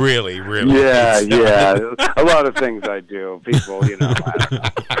 Really hates that. Yeah. A lot of things I do. People, I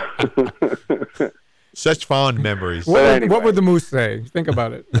don't know. Such fond memories. What would the moose say? Think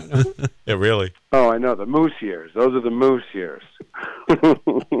about it. Yeah, really. Oh, I know. The moose years. Those are the moose years.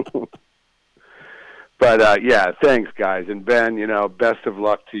 But, thanks, guys. And, Ben, best of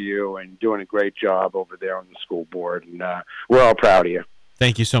luck to you and doing a great job over there on the school board. And we're all proud of you.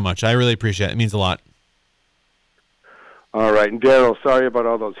 Thank you so much. I really appreciate it. It means a lot. All right. And, Daryl, sorry about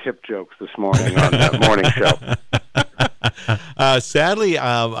all those hip jokes this morning on that morning show. Sadly,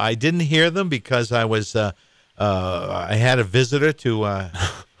 I didn't hear them because I was I had a visitor to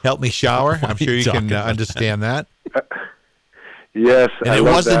help me shower. I'm sure you can understand that. Yes, and it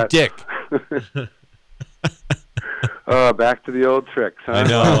wasn't Dick. Back to the old tricks, huh? I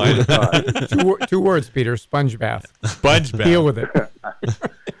know. Two words, Peter. Sponge bath. Sponge bath. Deal with it.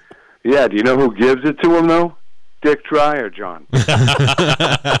 Yeah. Do you know who gives it to him though? Dick Dry or John?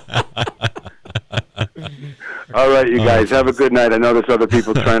 All right, you guys. Have a good night. I know there's other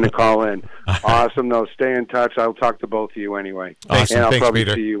people trying to call in. Awesome. No, stay in touch. I'll talk to both of you anyway. Awesome. And I'll Thanks, probably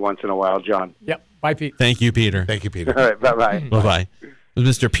Peter. see you once in a while, John. Yep. Bye, Pete. Thank you, Peter. Thank you, Peter. All right. Bye-bye. Bye-bye. It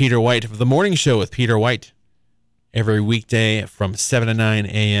was Mr. Peter White of The Morning Show with Peter White every weekday from 7 to 9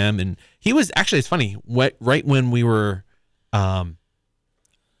 a.m. And he was actually, it's funny, right when we were, I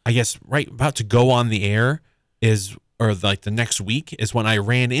guess, right about to go on the air or like the next week is when I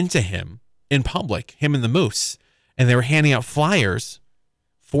ran into him in public, him and the Moose, and they were handing out flyers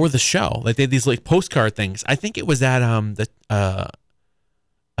for the show. Like they had these like postcard things. I think it was at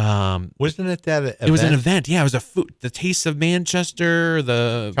wasn't it that event? It was an event. Yeah, it was the Taste of Manchester,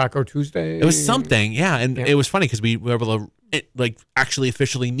 the Taco Tuesday. It was something. Yeah, and it was funny because we were able to actually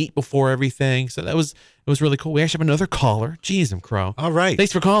officially meet before everything. So it was really cool. We actually have another caller. Jeez, I'm crow. All right.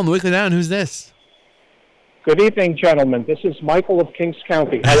 Thanks for calling the Weekly Down. Who's this? Good evening, gentlemen. This is Michael of Kings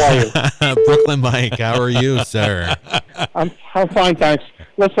County. How are you? Brooklyn Mike. How are you, sir? I'm fine, thanks.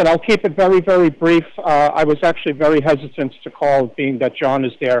 Listen, I'll keep it very, very brief. I was actually very hesitant to call, being that John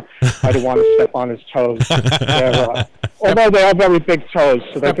is there. I didn't want to step on his toes. Although they are very big toes,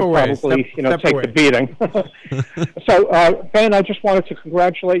 so they could probably take the beating. So, Ben, I just wanted to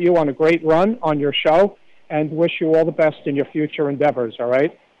congratulate you on a great run on your show and wish you all the best in your future endeavors, all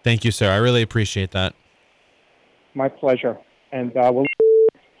right? Thank you, sir. I really appreciate that. My pleasure. And we'll look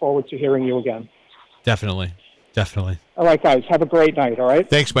forward to hearing you again. Definitely. All right, guys. Have a great night, all right?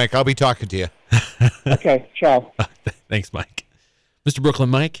 Thanks, Mike. I'll be talking to you. Okay, ciao. Thanks, Mike. Mr. Brooklyn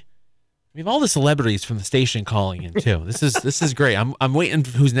Mike, we have all the celebrities from the station calling in, too. This is great. I'm waiting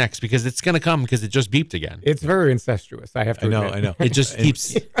for who's next because it's going to come because it just beeped again. It's very incestuous, I have to admit. I know. It just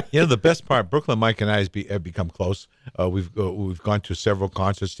keeps... The best part, Brooklyn Mike and I have become close. We've gone to several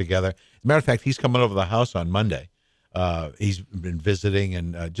concerts together. As a matter of fact, he's coming over to the house on Monday. He's been visiting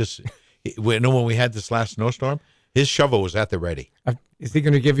and when we had this last snowstorm, his shovel was at the ready. Is he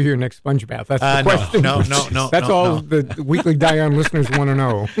going to give you your next sponge bath? That's the question. No. That's all the Weekly Dion listeners want to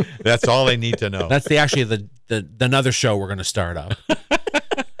know. That's all they need to know. That's the another show we're going to start up.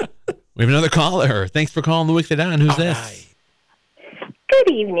 We have another caller. Thanks for calling the Weekly Dion. Who's this?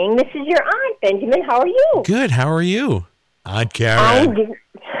 Good evening. This is your aunt, Benjamin. How are you? Good. How are are Aunt Karen.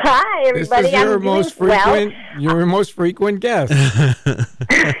 Hi, everybody. This is your most frequent guest.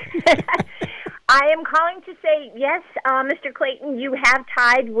 I am calling to say, yes, Mr. Clayton, you have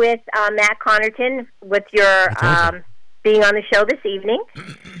tied with Matt Connerton with your being on the show this evening.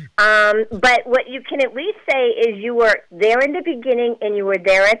 But what you can at least say is you were there in the beginning and you were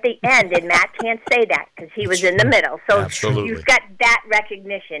there at the end, and Matt can't say that because he was in the middle. So you've got that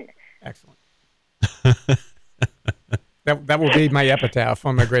recognition. Excellent. That will be my epitaph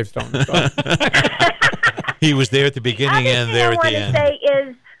on my gravestone. So. He was there at the beginning and there at the end. What I want to say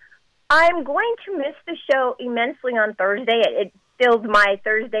is I'm going to miss the show immensely on Thursday. It fills my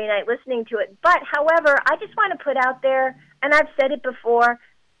Thursday night listening to it. But, however, I just want to put out there, and I've said it before,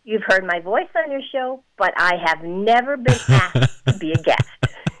 you've heard my voice on your show, but I have never been asked to be a guest.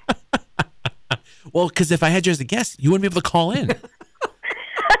 Well, because if I had you as a guest, you wouldn't be able to call in.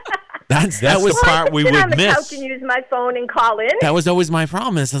 That was the part we would miss. I sit on the couch and use my phone and call in. That was always my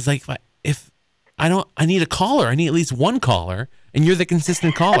problem. I was like, if I need a caller. I need at least one caller, and you're the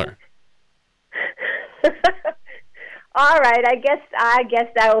consistent caller. All right, I guess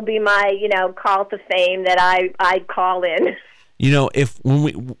that will be my call to fame that I call in.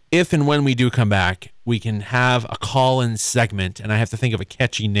 If and when we do come back, we can have a call-in segment, and I have to think of a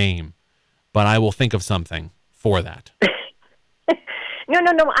catchy name, but I will think of something for that. No.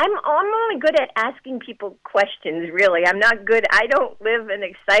 I'm only good at asking people questions, really. I'm not good. I don't live an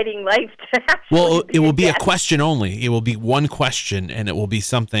exciting life to actually Well, it will be a a question only. It will be one question, and it will be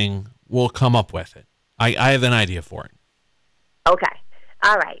something we'll come up with it. I have an idea for it. Okay.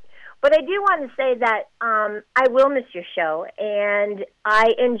 All right. But I do want to say that I will miss your show, and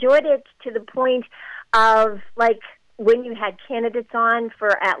I enjoyed it to the point of, like, when you had candidates on for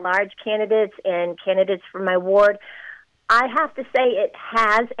at-large candidates and candidates for my ward. I have to say it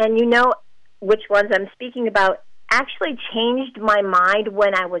has, and you know which ones I'm speaking about, actually changed my mind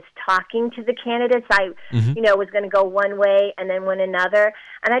when I was talking to the candidates. I, was going to go one way and then went another.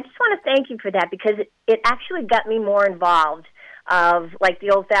 And I just want to thank you for that because it actually got me more involved of, like, the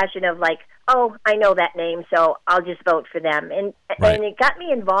old-fashioned of, like, oh, I know that name, so I'll just vote for them. And it got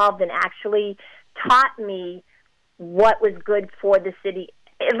me involved and actually taught me what was good for the city,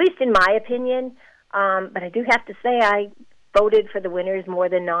 at least in my opinion. But I do have to say I voted for the winners more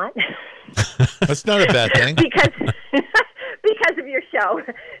than not. That's not a bad thing. because because of your show.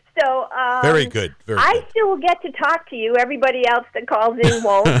 So very good. I still will get to talk to you. Everybody else that calls in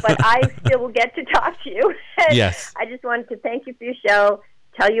won't, but I still will get to talk to you. Yes. I just wanted to thank you for your show,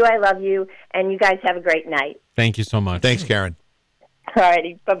 tell you I love you, and you guys have a great night. Thank you so much. Thanks, Karen. All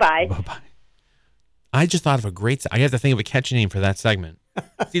righty. Bye-bye. Bye-bye. I just thought of a great. I have to think of a catchy name for that segment.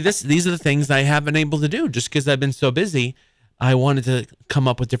 See, these are the things I haven't been able to do just because I've been so busy. I wanted to come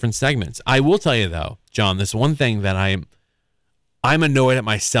up with different segments. I will tell you though, John, this one thing that I'm annoyed at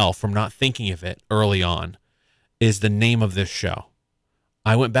myself from not thinking of it early on is the name of this show.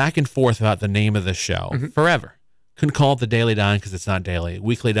 I went back and forth about the name of this show forever. Couldn't call it the Daily Dion because it's not daily.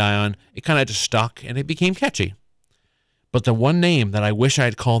 Weekly Dion, it kind of just stuck and it became catchy. But the one name that I wish I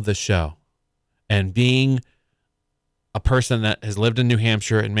had called this show, and being a person that has lived in New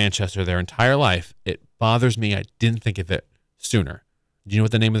Hampshire and Manchester their entire life, it bothers me I didn't think of it sooner. Do you know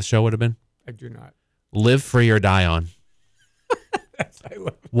what the name of the show would have been? I do not. Live Free or Die On.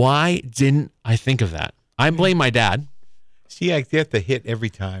 Why didn't I think of that? I blame my dad. See, I get the hit every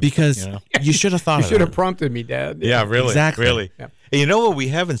time. Because you should have thought of it. You should have prompted me, Dad. Yeah, really. Exactly. Really. Yeah. Hey, you know what we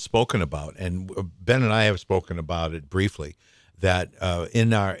haven't spoken about, and Ben and I have spoken about it briefly, that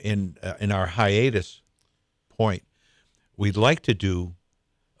in our hiatus point, we'd like to do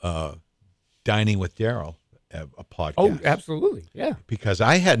Dining with Daryl, a podcast. Oh, absolutely. Yeah. Because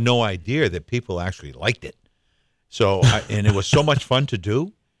I had no idea that people actually liked it. So, and it was so much fun to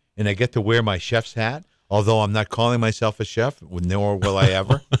do, and I get to wear my chef's hat, although I'm not calling myself a chef, nor will I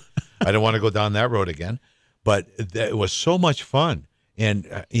ever. I don't want to go down that road again. But it was so much fun.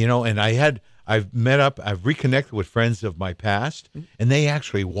 And, and I've reconnected with friends of my past, and they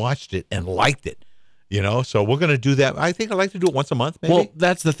actually watched it and liked it. So we're going to do that. I think I'd like to do it once a month, maybe. Well,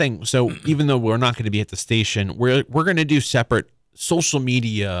 that's the thing. So even though we're not going to be at the station, we're going to do separate social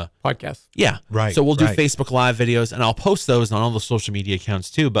media podcasts. Yeah. Right. So we'll do right. Facebook Live videos, and I'll post those on all the social media accounts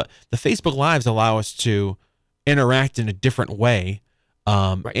too. But the Facebook Lives allow us to interact in a different way,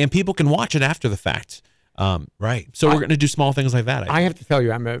 and people can watch it after the fact. Right. So we're going to do small things like that. I have to tell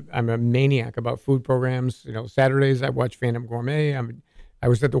you, I'm a maniac about food programs. Saturdays I watch Phantom Gourmet. I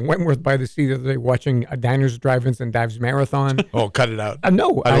was at the Wentworth by the Sea the other day watching a Diners, Drive-Ins, and Dives marathon. Oh, cut it out.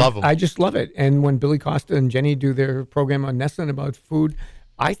 No, I love them. I just love it. And when Billy Costa and Jenny do their program on Nessun about food,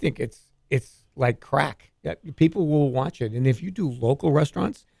 I think it's like crack. Yeah, people will watch it. And if you do local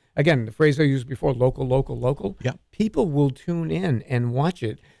restaurants, again, the phrase I used before, local, yeah. People will tune in and watch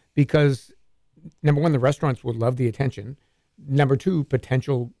it because, number one, the restaurants will love the attention. Number two,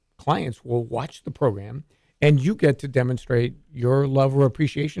 potential clients will watch the program. And you get to demonstrate your love or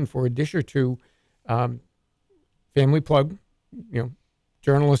appreciation for a dish or two. Family plug,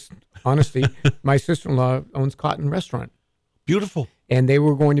 journalist honesty. My sister-in-law owns Cotton Restaurant. Beautiful. And they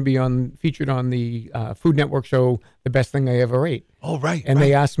were going to be featured on the Food Network show, The Best Thing I Ever Ate. Oh, right. And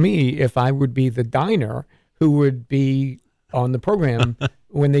they asked me if I would be the diner who would be on the program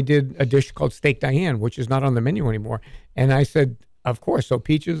when they did a dish called Steak Diane, which is not on the menu anymore. And I said, of course. So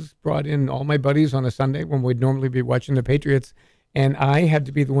Peaches brought in all my buddies on a Sunday when we'd normally be watching the Patriots, and I had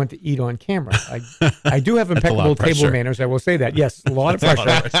to be the one to eat on camera. I do have impeccable table manners. I will say that. Yes, a lot of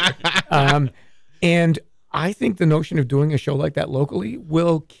pressure. And I think the notion of doing a show like that locally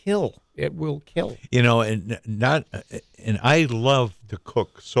will kill. It will kill. And I love to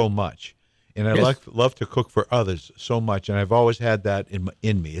cook so much, and I love to cook for others so much, and I've always had that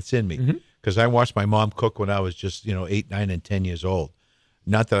in me. It's in me. Mm-hmm. Because I watched my mom cook when I was just 8, 9, and 10 years old.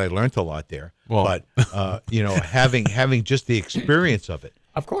 Not that I learned a lot there, but having just the experience of it,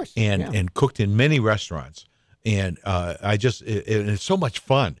 of course, and cooked in many restaurants, and it's so much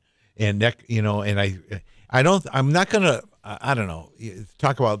fun, and I'm not gonna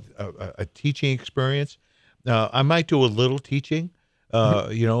talk about a teaching experience. I might do a little teaching,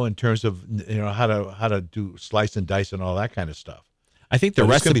 in terms of how to do slice and dice and all that kind of stuff. I think the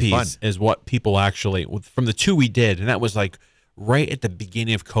recipes is what people actually, from the 2 we did, and that was like right at the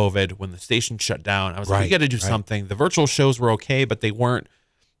beginning of COVID when the station shut down. I was like, we got to do something. The virtual shows were okay, but they weren't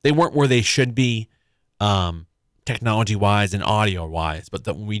where they should be, technology wise and audio wise. But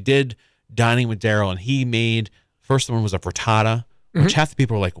when we did Dining with Daryl, and he made, first one was a frittata, which half the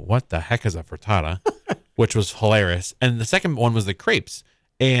people were like, what the heck is a frittata? Which was hilarious. And the second one was the crepes,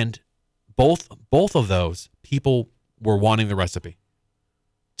 and both of those people were wanting the recipe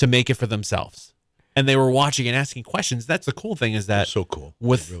to make it for themselves, and they were watching and asking questions. That's the cool thing, is that so cool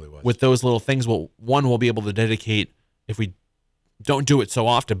with those little things. We'll be able to dedicate, if we don't do it so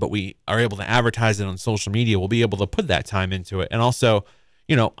often, but we are able to advertise it on social media, we'll be able to put that time into it. And also,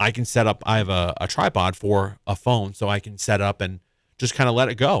 I can set up, I have a tripod for a phone, so I can set up and just kind of let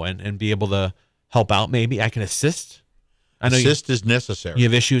it go and be able to help out. Maybe I can assist. I know Assist is necessary. you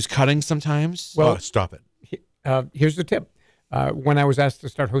have issues cutting sometimes. Well, stop it. Here's the tip. When I was asked to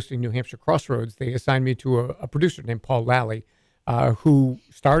start hosting New Hampshire Crossroads, they assigned me to a producer named Paul Lally, who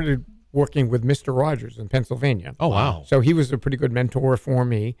started working with Mr. Rogers in Pennsylvania. Oh, wow. So he was a pretty good mentor for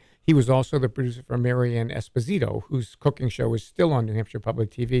me. He was also the producer for Marianne Esposito, whose cooking show is still on New Hampshire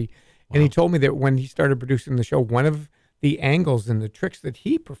Public TV. And he told me that when he started producing the show, one of the angles and the tricks that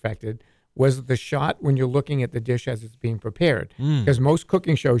he perfected was the shot when you're looking at the dish as it's being prepared. Because most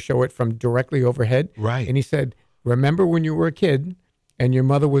cooking shows show it from directly overhead. Right. And he said, remember when you were a kid and your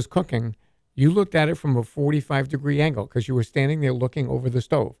mother was cooking, you looked at it from a 45-degree angle because you were standing there looking over the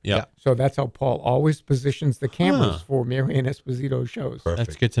stove. Yeah. So that's how Paul always positions the cameras for Marianne Esposito shows. Perfect.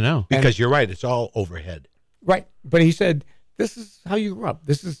 That's good to know. Because you're right. It's all overhead. Right. But he said, this is how you grew up.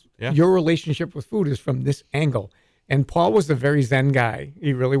 This is your relationship with food is from this angle. And Paul was a very Zen guy.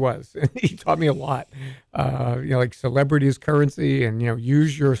 He really was. He taught me a lot. Like celebrity is currency and,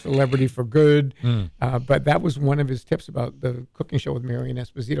 use your celebrity for good. But that was one of his tips about the cooking show with Marianne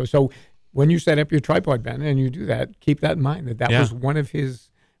Esposito. So when you set up your tripod, Ben, and you do that, keep that in mind that was one of his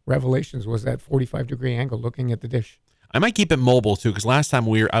revelations was that 45-degree angle looking at the dish. I might keep it mobile too, because last time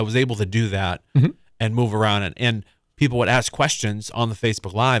I was able to do that and move around, and people would ask questions on the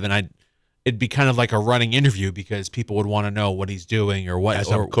Facebook Live, and it'd be kind of like a running interview because people would want to know what he's doing or what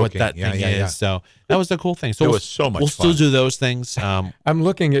what that thing is. So that was the cool thing. So it was so much We'll fun. still do those things. I'm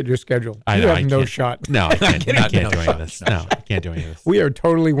looking at your schedule. I You know, have I no can't- shot. No, I can't. I can't do any shot. of this. No, I can't do any of this. We are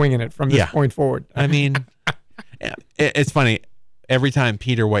totally winging it from this point forward. I mean, it's funny. Every time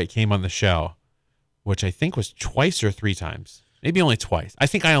Peter White came on the show, which I think was twice or 3 times, maybe only twice. I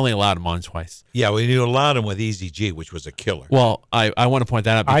think I only allowed him on twice. Yeah, we allowed him with Easy G, which was a killer. Well, I want to point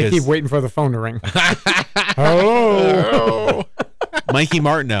that out because I keep waiting for the phone to ring. Hello. Mikey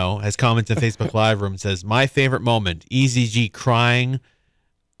Martineau has commented in Facebook Live Room and says, my favorite moment, Easy G crying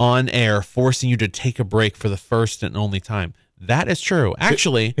on air, forcing you to take a break for the first and only time. That is true.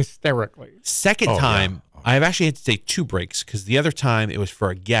 Actually, Hysterically. second time, I've actually had to take 2 breaks because the other time it was for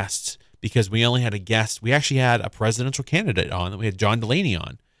a guest because we only had a guest. We actually had a presidential candidate on. We had John Delaney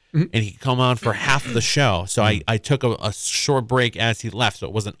on, and he could come on for half of the show. So I took a short break as he left, so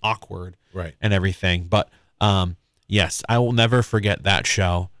it wasn't awkward and everything. But yes, I will never forget that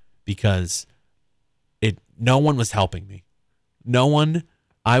show because no one was helping me. No one.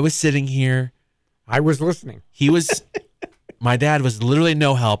 I was sitting here. I was listening. He was. My dad was literally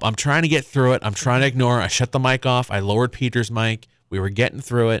no help. I'm trying to get through it. I'm trying to ignore it. I shut the mic off. I lowered Peter's mic. We were getting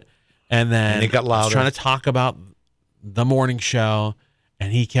through it. And then it got louder. I was trying to talk about the morning show,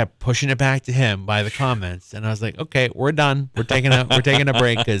 and he kept pushing it back to him by the comments. And I was like, okay, we're done. We're taking a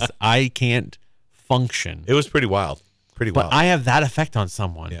break because I can't function. It was pretty wild. But I have that effect on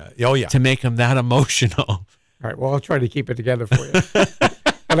someone. Yeah. Oh, yeah. To make him that emotional. All right. Well, I'll try to keep it together for you.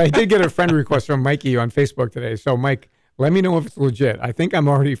 But I did get a friend request from Mikey on Facebook today. So, Mike, let me know if it's legit. I think I'm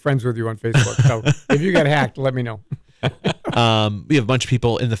already friends with you on Facebook. So if you got hacked, let me know. We have a bunch of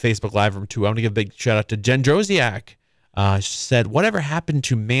people in the Facebook Live room, too. I want to give a big shout out to Jen Drosiak. She said, whatever happened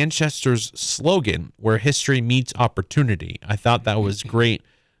to Manchester's slogan, where history meets opportunity? I thought that was great.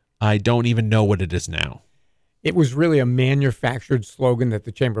 I don't even know what it is now. It was really a manufactured slogan that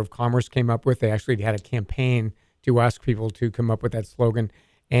the Chamber of Commerce came up with. They actually had a campaign to ask people to come up with that slogan.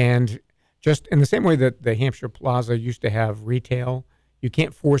 And just in the same way that the Hampshire Plaza used to have retail, you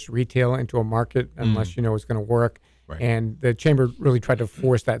can't force retail into a market unless you know it's going to work. Right. And the Chamber really tried to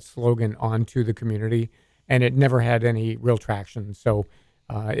force that slogan onto the community, and it never had any real traction. So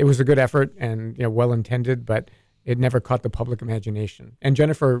it was a good effort and well intended, but it never caught the public imagination. And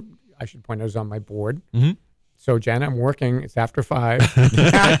Jennifer, I should point out, is on my board. Mm-hmm. So, Jen, I'm working. It's after 5.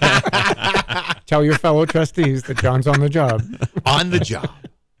 Tell your fellow trustees that John's on the job. On the job.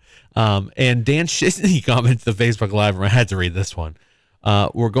 And Dan Shisney comments the Facebook Live room. I had to read this one.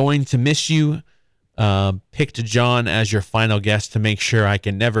 We're going to miss you. Picked John as your final guest to make sure I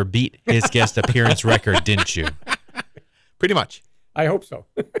can never beat his guest appearance record, didn't you? Pretty much. I hope so.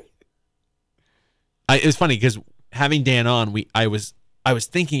 It was funny because having Dan on, I was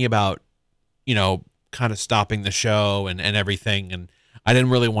thinking about, kind of stopping the show and everything, and I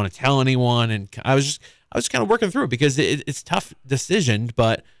didn't really want to tell anyone, and I was kind of working through it because it's a tough decision,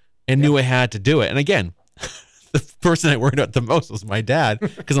 but I knew I had to do it. And again, the person I worried about the most was my dad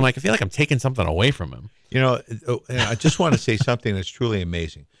because I'm like, I feel like I'm taking something away from him. I just want to say something that's truly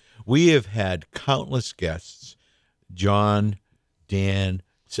amazing. We have had countless guests, John, Dan.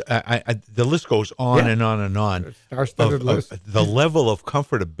 The list goes on and on and on. Star-studded list. The level of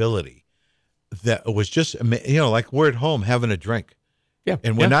comfortability that was just, like we're at home having a drink. Yeah.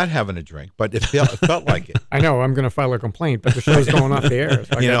 And we're not having a drink, but it felt like it. I know I'm going to file a complaint, but the show's going off the air.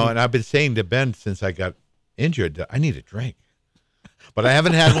 So and I've been saying to Ben since I got injured that I need a drink, but I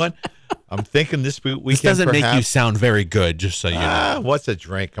haven't had one. I'm thinking this weekend. This doesn't perhaps, make you sound very good, just so you know. What's a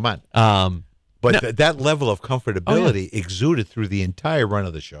drink? Come on. But that level of comfortability exuded through the entire run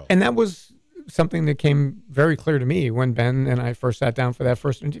of the show. And that was something that came very clear to me when Ben and I first sat down for that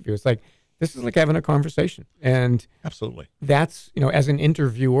first interview. It's like, this is like having a conversation. And absolutely, that's, as an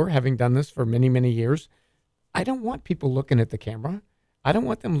interviewer, having done this for many, many years, I don't want people looking at the camera. I don't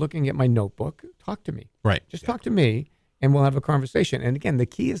want them looking at my notebook. Talk to me. Right. Just talk to me and we'll have a conversation. And again, the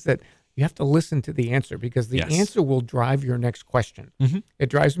key is that you have to listen to the answer because the answer will drive your next question. Mm-hmm. It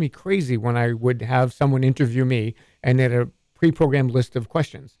drives me crazy when I would have someone interview me and they had a pre-programmed list of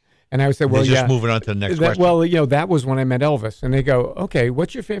questions. And I would say, well, just moving on to the next question. Well, that was when I met Elvis. And they go, okay,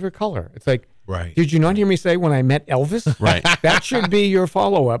 what's your favorite color? It's like, right. Did you not hear me say when I met Elvis? Right. That should be your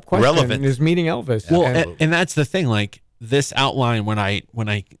follow-up question. Relevant. Is meeting Elvis. Well, and that's the thing. Like this outline, when I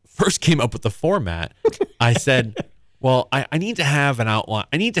first came up with the format, I said, well, I need to have an outline.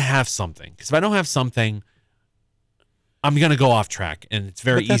 I need to have something. Because if I don't have something, I'm going to go off track. And it's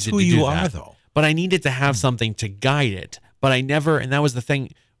very easy to do that. That's who you are, though. But I needed to have something to guide it. But I never, and that was the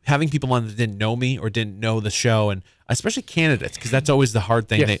thing, having people on that didn't know me or didn't know the show, and especially candidates, because that's always the hard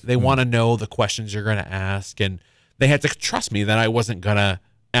thing. Yes. They want to know the questions you're going to ask, and they had to trust me that I wasn't going to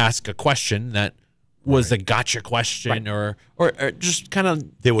ask a question that was a gotcha question or just kind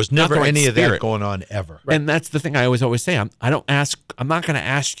of. There was never any of that spirit going on ever. Right. And that's the thing I always say. I'm not going to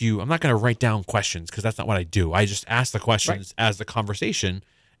ask you. I'm not going to write down questions because that's not what I do. I just ask the questions as the conversation.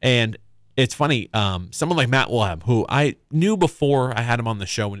 And it's funny. Someone like Matt Wilhelm, who I knew before I had him on the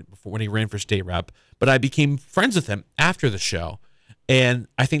show when he ran for state rep, but I became friends with him after the show. And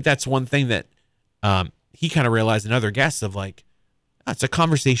I think that's one thing that he kind of realized in other guests of like, it's a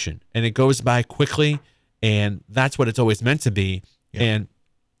conversation and it goes by quickly, and that's what it's always meant to be. Yeah. And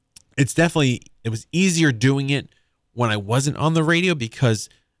it was easier doing it when I wasn't on the radio because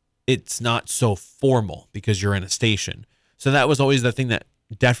it's not so formal because you're in a station. So that was always the thing that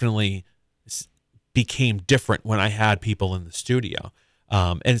definitely became different when I had people in the studio.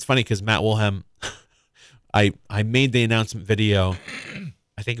 And it's funny because Matt Wilhelm, I made the announcement video,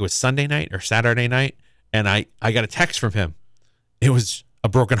 I think it was Sunday night or Saturday night, and I got a text from him. It was a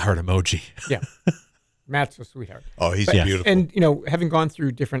broken heart emoji. Yeah. Matt's a sweetheart. Oh, he's beautiful. And, having gone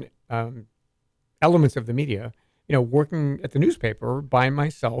through different elements of the media, working at the newspaper by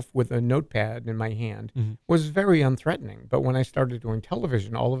myself with a notepad in my hand was very unthreatening. But when I started doing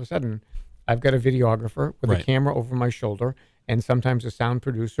television, all of a sudden, I've got a videographer with a camera over my shoulder and sometimes a sound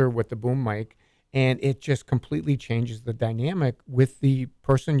producer with the boom mic. And it just completely changes the dynamic with the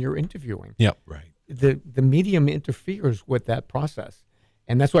person you're interviewing. Yep. Right. The medium interferes with that process.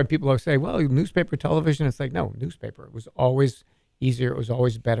 And that's why people always say, well, newspaper, television. It's like, no, newspaper. It was always easier. It was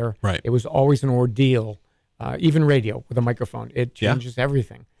always better. Right. It was always an ordeal. Even radio with a microphone. It changes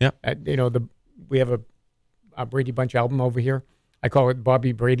everything. Yeah. We have a Brady Bunch album over here. I call it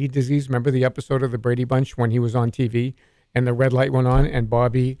Bobby Brady disease. Remember the episode of the Brady Bunch when he was on TV and the red light went on and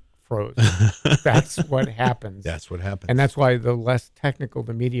Bobby froze? That's what happens. That's what happens. And that's why the less technical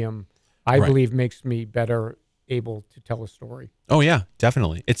the medium, I believe, makes me better able to tell a story. Oh yeah,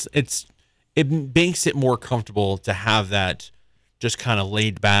 definitely. It makes it more comfortable to have that just kind of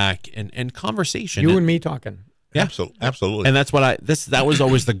laid back and conversation. You and me talking. Yeah, absolutely. And that's what that was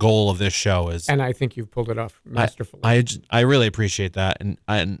always the goal of this show is. And I think you've pulled it off masterfully. I really appreciate that, and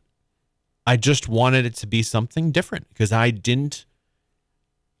I just wanted it to be something different because I didn't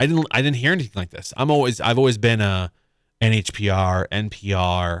hear anything like this. I've always been a NHPR,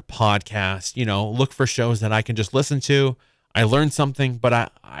 NPR podcast. Look for shows that I can just listen to. I learned something,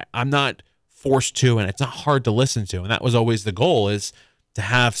 but I'm not forced to, and it's not hard to listen to. And that was always the goal, is to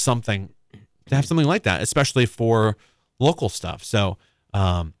have something like that, especially for local stuff. So,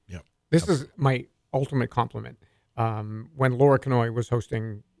 this is my ultimate compliment. When Laura Kanoy was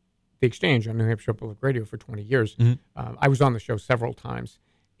hosting The Exchange on New Hampshire Public Radio for 20 years, I was on the show several times,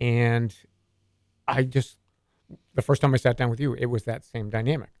 and the first time I sat down with you, it was that same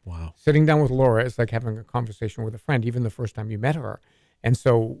dynamic. Wow. Sitting down with Laura is like having a conversation with a friend, even the first time you met her. And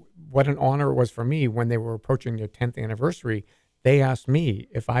so what an honor it was for me when they were approaching their 10th anniversary. They asked me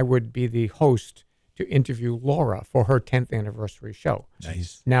if I would be the host to interview Laura for her 10th anniversary show.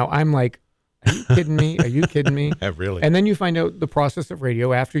 Nice. Now I'm like, are you kidding me? Are you kidding me? Really? And then you find out the process of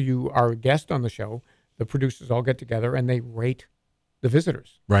radio. After you are a guest on the show, the producers all get together and they rate the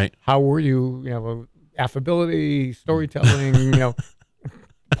visitors. Right. How were you? Affability, storytelling,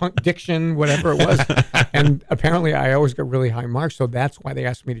 punk diction, whatever it was. And apparently I always got really high marks. So that's why they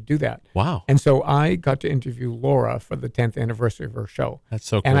asked me to do that. Wow. And so I got to interview Laura for the 10th anniversary of her show. That's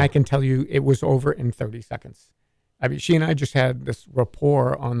so cool. And I can tell you it was over in 30 seconds. I mean, she and I just had this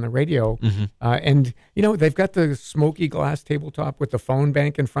rapport on the radio. Mm-hmm. And, you know, they've got the smoky glass tabletop with the phone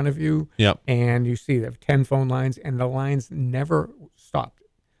bank in front of you. Yep. And you see they have 10 phone lines, and the lines never stopped.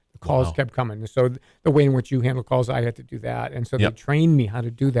 The calls kept coming. So the way in which you handle calls, I had to do that. And so they trained me how to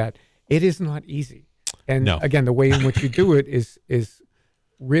do that. It is not easy. And again, the way in which you do it is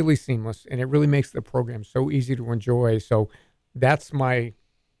really seamless, and it really makes the program so easy to enjoy. So that's my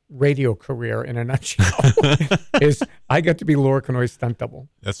radio career in a nutshell. Is I got to be Laura Canoy's stunt double.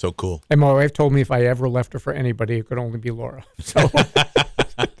 That's so cool. And my wife told me if I ever left her for anybody, it could only be Laura. So,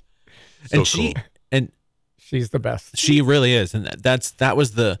 and she cool. and she's the best. she really is, and that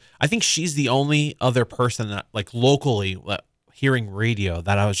was the. I think she's the only other person that, like, locally hearing radio,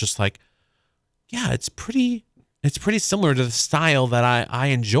 that I was just like, yeah, it's pretty similar to the style that I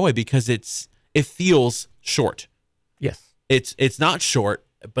enjoy, because it feels short. Yes, it's not short,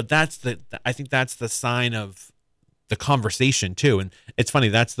 but I think that's the sign of the conversation too. And it's funny,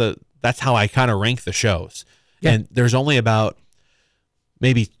 that's how I kind of rank the shows. Yeah. And there's only about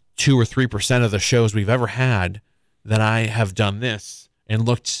maybe 2 or 3% of the shows we've ever had that I have done this and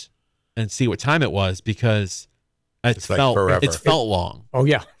looked and see what time it was, because it's felt long. Oh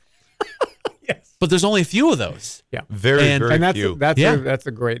yeah. Yes. But there's only a few of those. Yeah. Very that's few. That's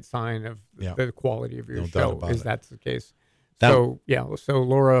a great sign of the quality of your show, is that's the case. So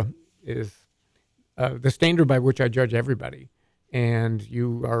Laura is the standard by which I judge everybody, and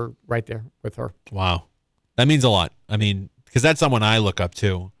you are right there with her. Wow. That means a lot. I mean, because that's someone I look up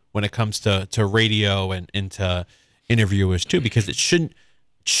to when it comes to radio and to interviewers too, because it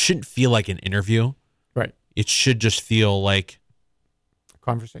shouldn't feel like an interview. Right. It should just feel like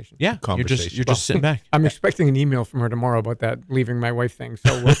conversation. Yeah. Conversation. You're just sitting back. I'm expecting an email from her tomorrow about that leaving my wife thing.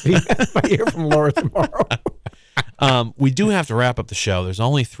 So we'll see if I hear from Laura tomorrow. We do have to wrap up the show. There's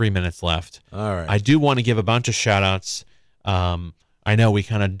only 3 minutes left. All right. I do want to give a bunch of shout outs. I know we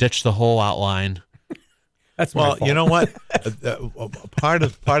kind of ditched the whole outline. That's my fault. You know what? Part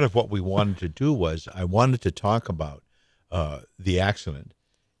of what we wanted to do was I wanted to talk about the accident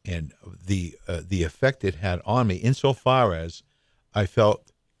and the effect it had on me, insofar as I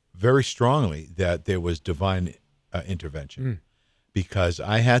felt very strongly that there was divine intervention, because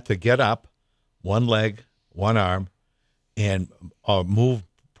I had to get up, one leg, one arm, and move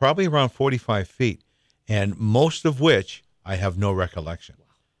probably around 45 feet, and most of which I have no recollection.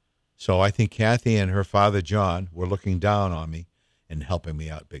 So I think Kathy and her father, John, were looking down on me and helping me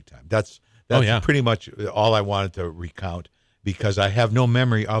out big time. That's pretty much all I wanted to recount, because I have no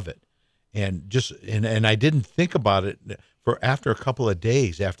memory of it. And I didn't think about it for after a couple of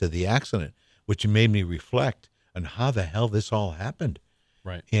days after the accident, which made me reflect on how the hell this all happened.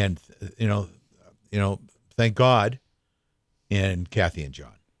 Right. And, thank God and Kathy and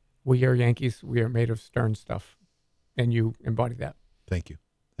John. We are Yankees. We are made of stern stuff. And you embody that. Thank you.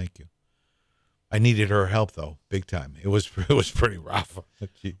 I needed her help, though, big time. It was pretty rough.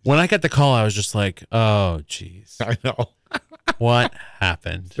 Jeez. When I got the call, I was just like, oh, geez. I know. What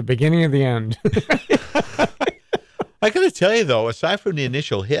happened? The beginning of the end. I got to tell you, though, aside from the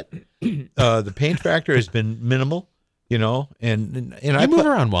initial hit, the pain factor has been minimal. And I move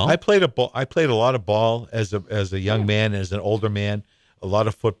around well. I played a lot of ball as a young man, as an older man, a lot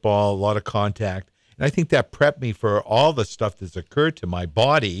of football, a lot of contact, and I think that prepped me for all the stuff that's occurred to my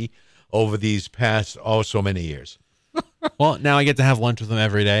body over these past so many years. Well, now I get to have lunch with him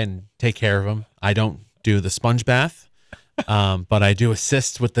every day and take care of him. I don't do the sponge bath, but I do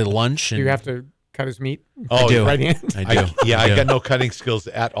assist with the lunch. And do you have to cut his meat? I do. Right hand? I do. I got no cutting skills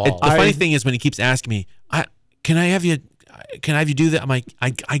at all. The funny thing is when he keeps asking me, can I have you do that? I'm like,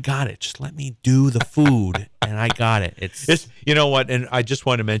 I got it. Just let me do the food, and I got it. It's you know what? And I just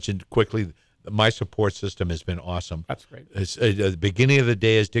want to mention quickly, my support system has been awesome. That's great. At the beginning of the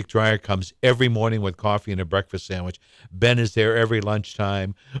day, as Dick Dreyer comes every morning with coffee and a breakfast sandwich. Ben is there every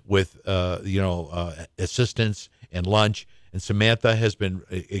lunchtime with assistance and lunch. And Samantha has been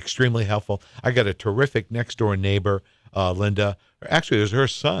extremely helpful. I got a terrific next door neighbor, Linda. Actually, it was her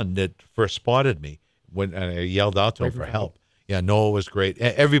son that first spotted me when I yelled out to him for help. Yeah, Noah was great.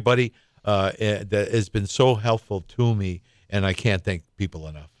 Everybody that has been so helpful to me, and I can't thank people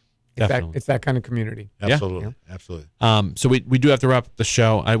enough. It's that kind of community. Absolutely. Yeah. Absolutely. So we do have to wrap up the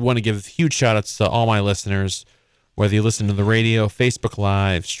show. I want to give huge shout outs to all my listeners, whether you listen to the radio, Facebook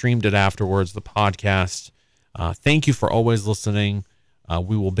Live, streamed it afterwards, the podcast. Thank you for always listening.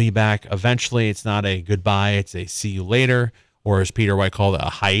 We will be back eventually. It's not a goodbye. It's a see you later. or as Peter White called it, a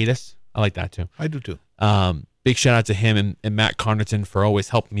hiatus. I like that too. I do too. Big shout out to him and Matt Connerton for always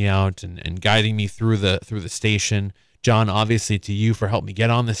helping me out and guiding me through the station. John, obviously to you for helping me get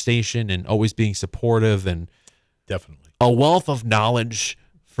on the station and always being supportive and Definitely a wealth of knowledge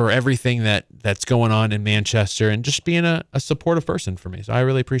for everything that's going on in Manchester and just being a supportive person for me. So I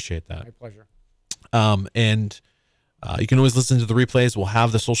really appreciate that. My pleasure. And you can always listen to the replays. We'll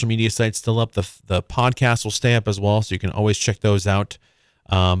have the social media sites still up. The podcast will stay up as well, so you can always check those out.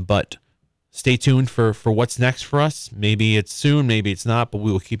 But stay tuned for what's next for us. Maybe it's soon, maybe it's not, but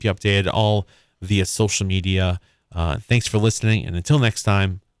we will keep you updated all via social media. Thanks for listening, and until next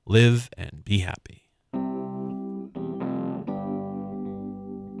time, live and be happy.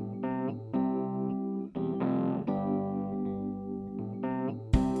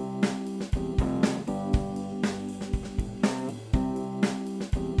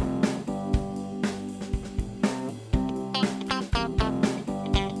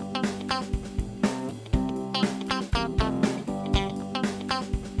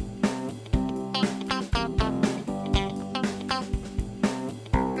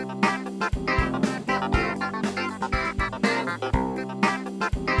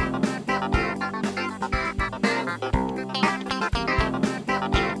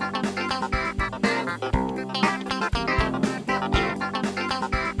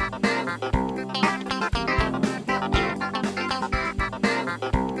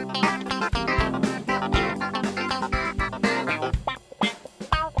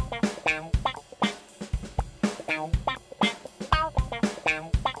 Bow.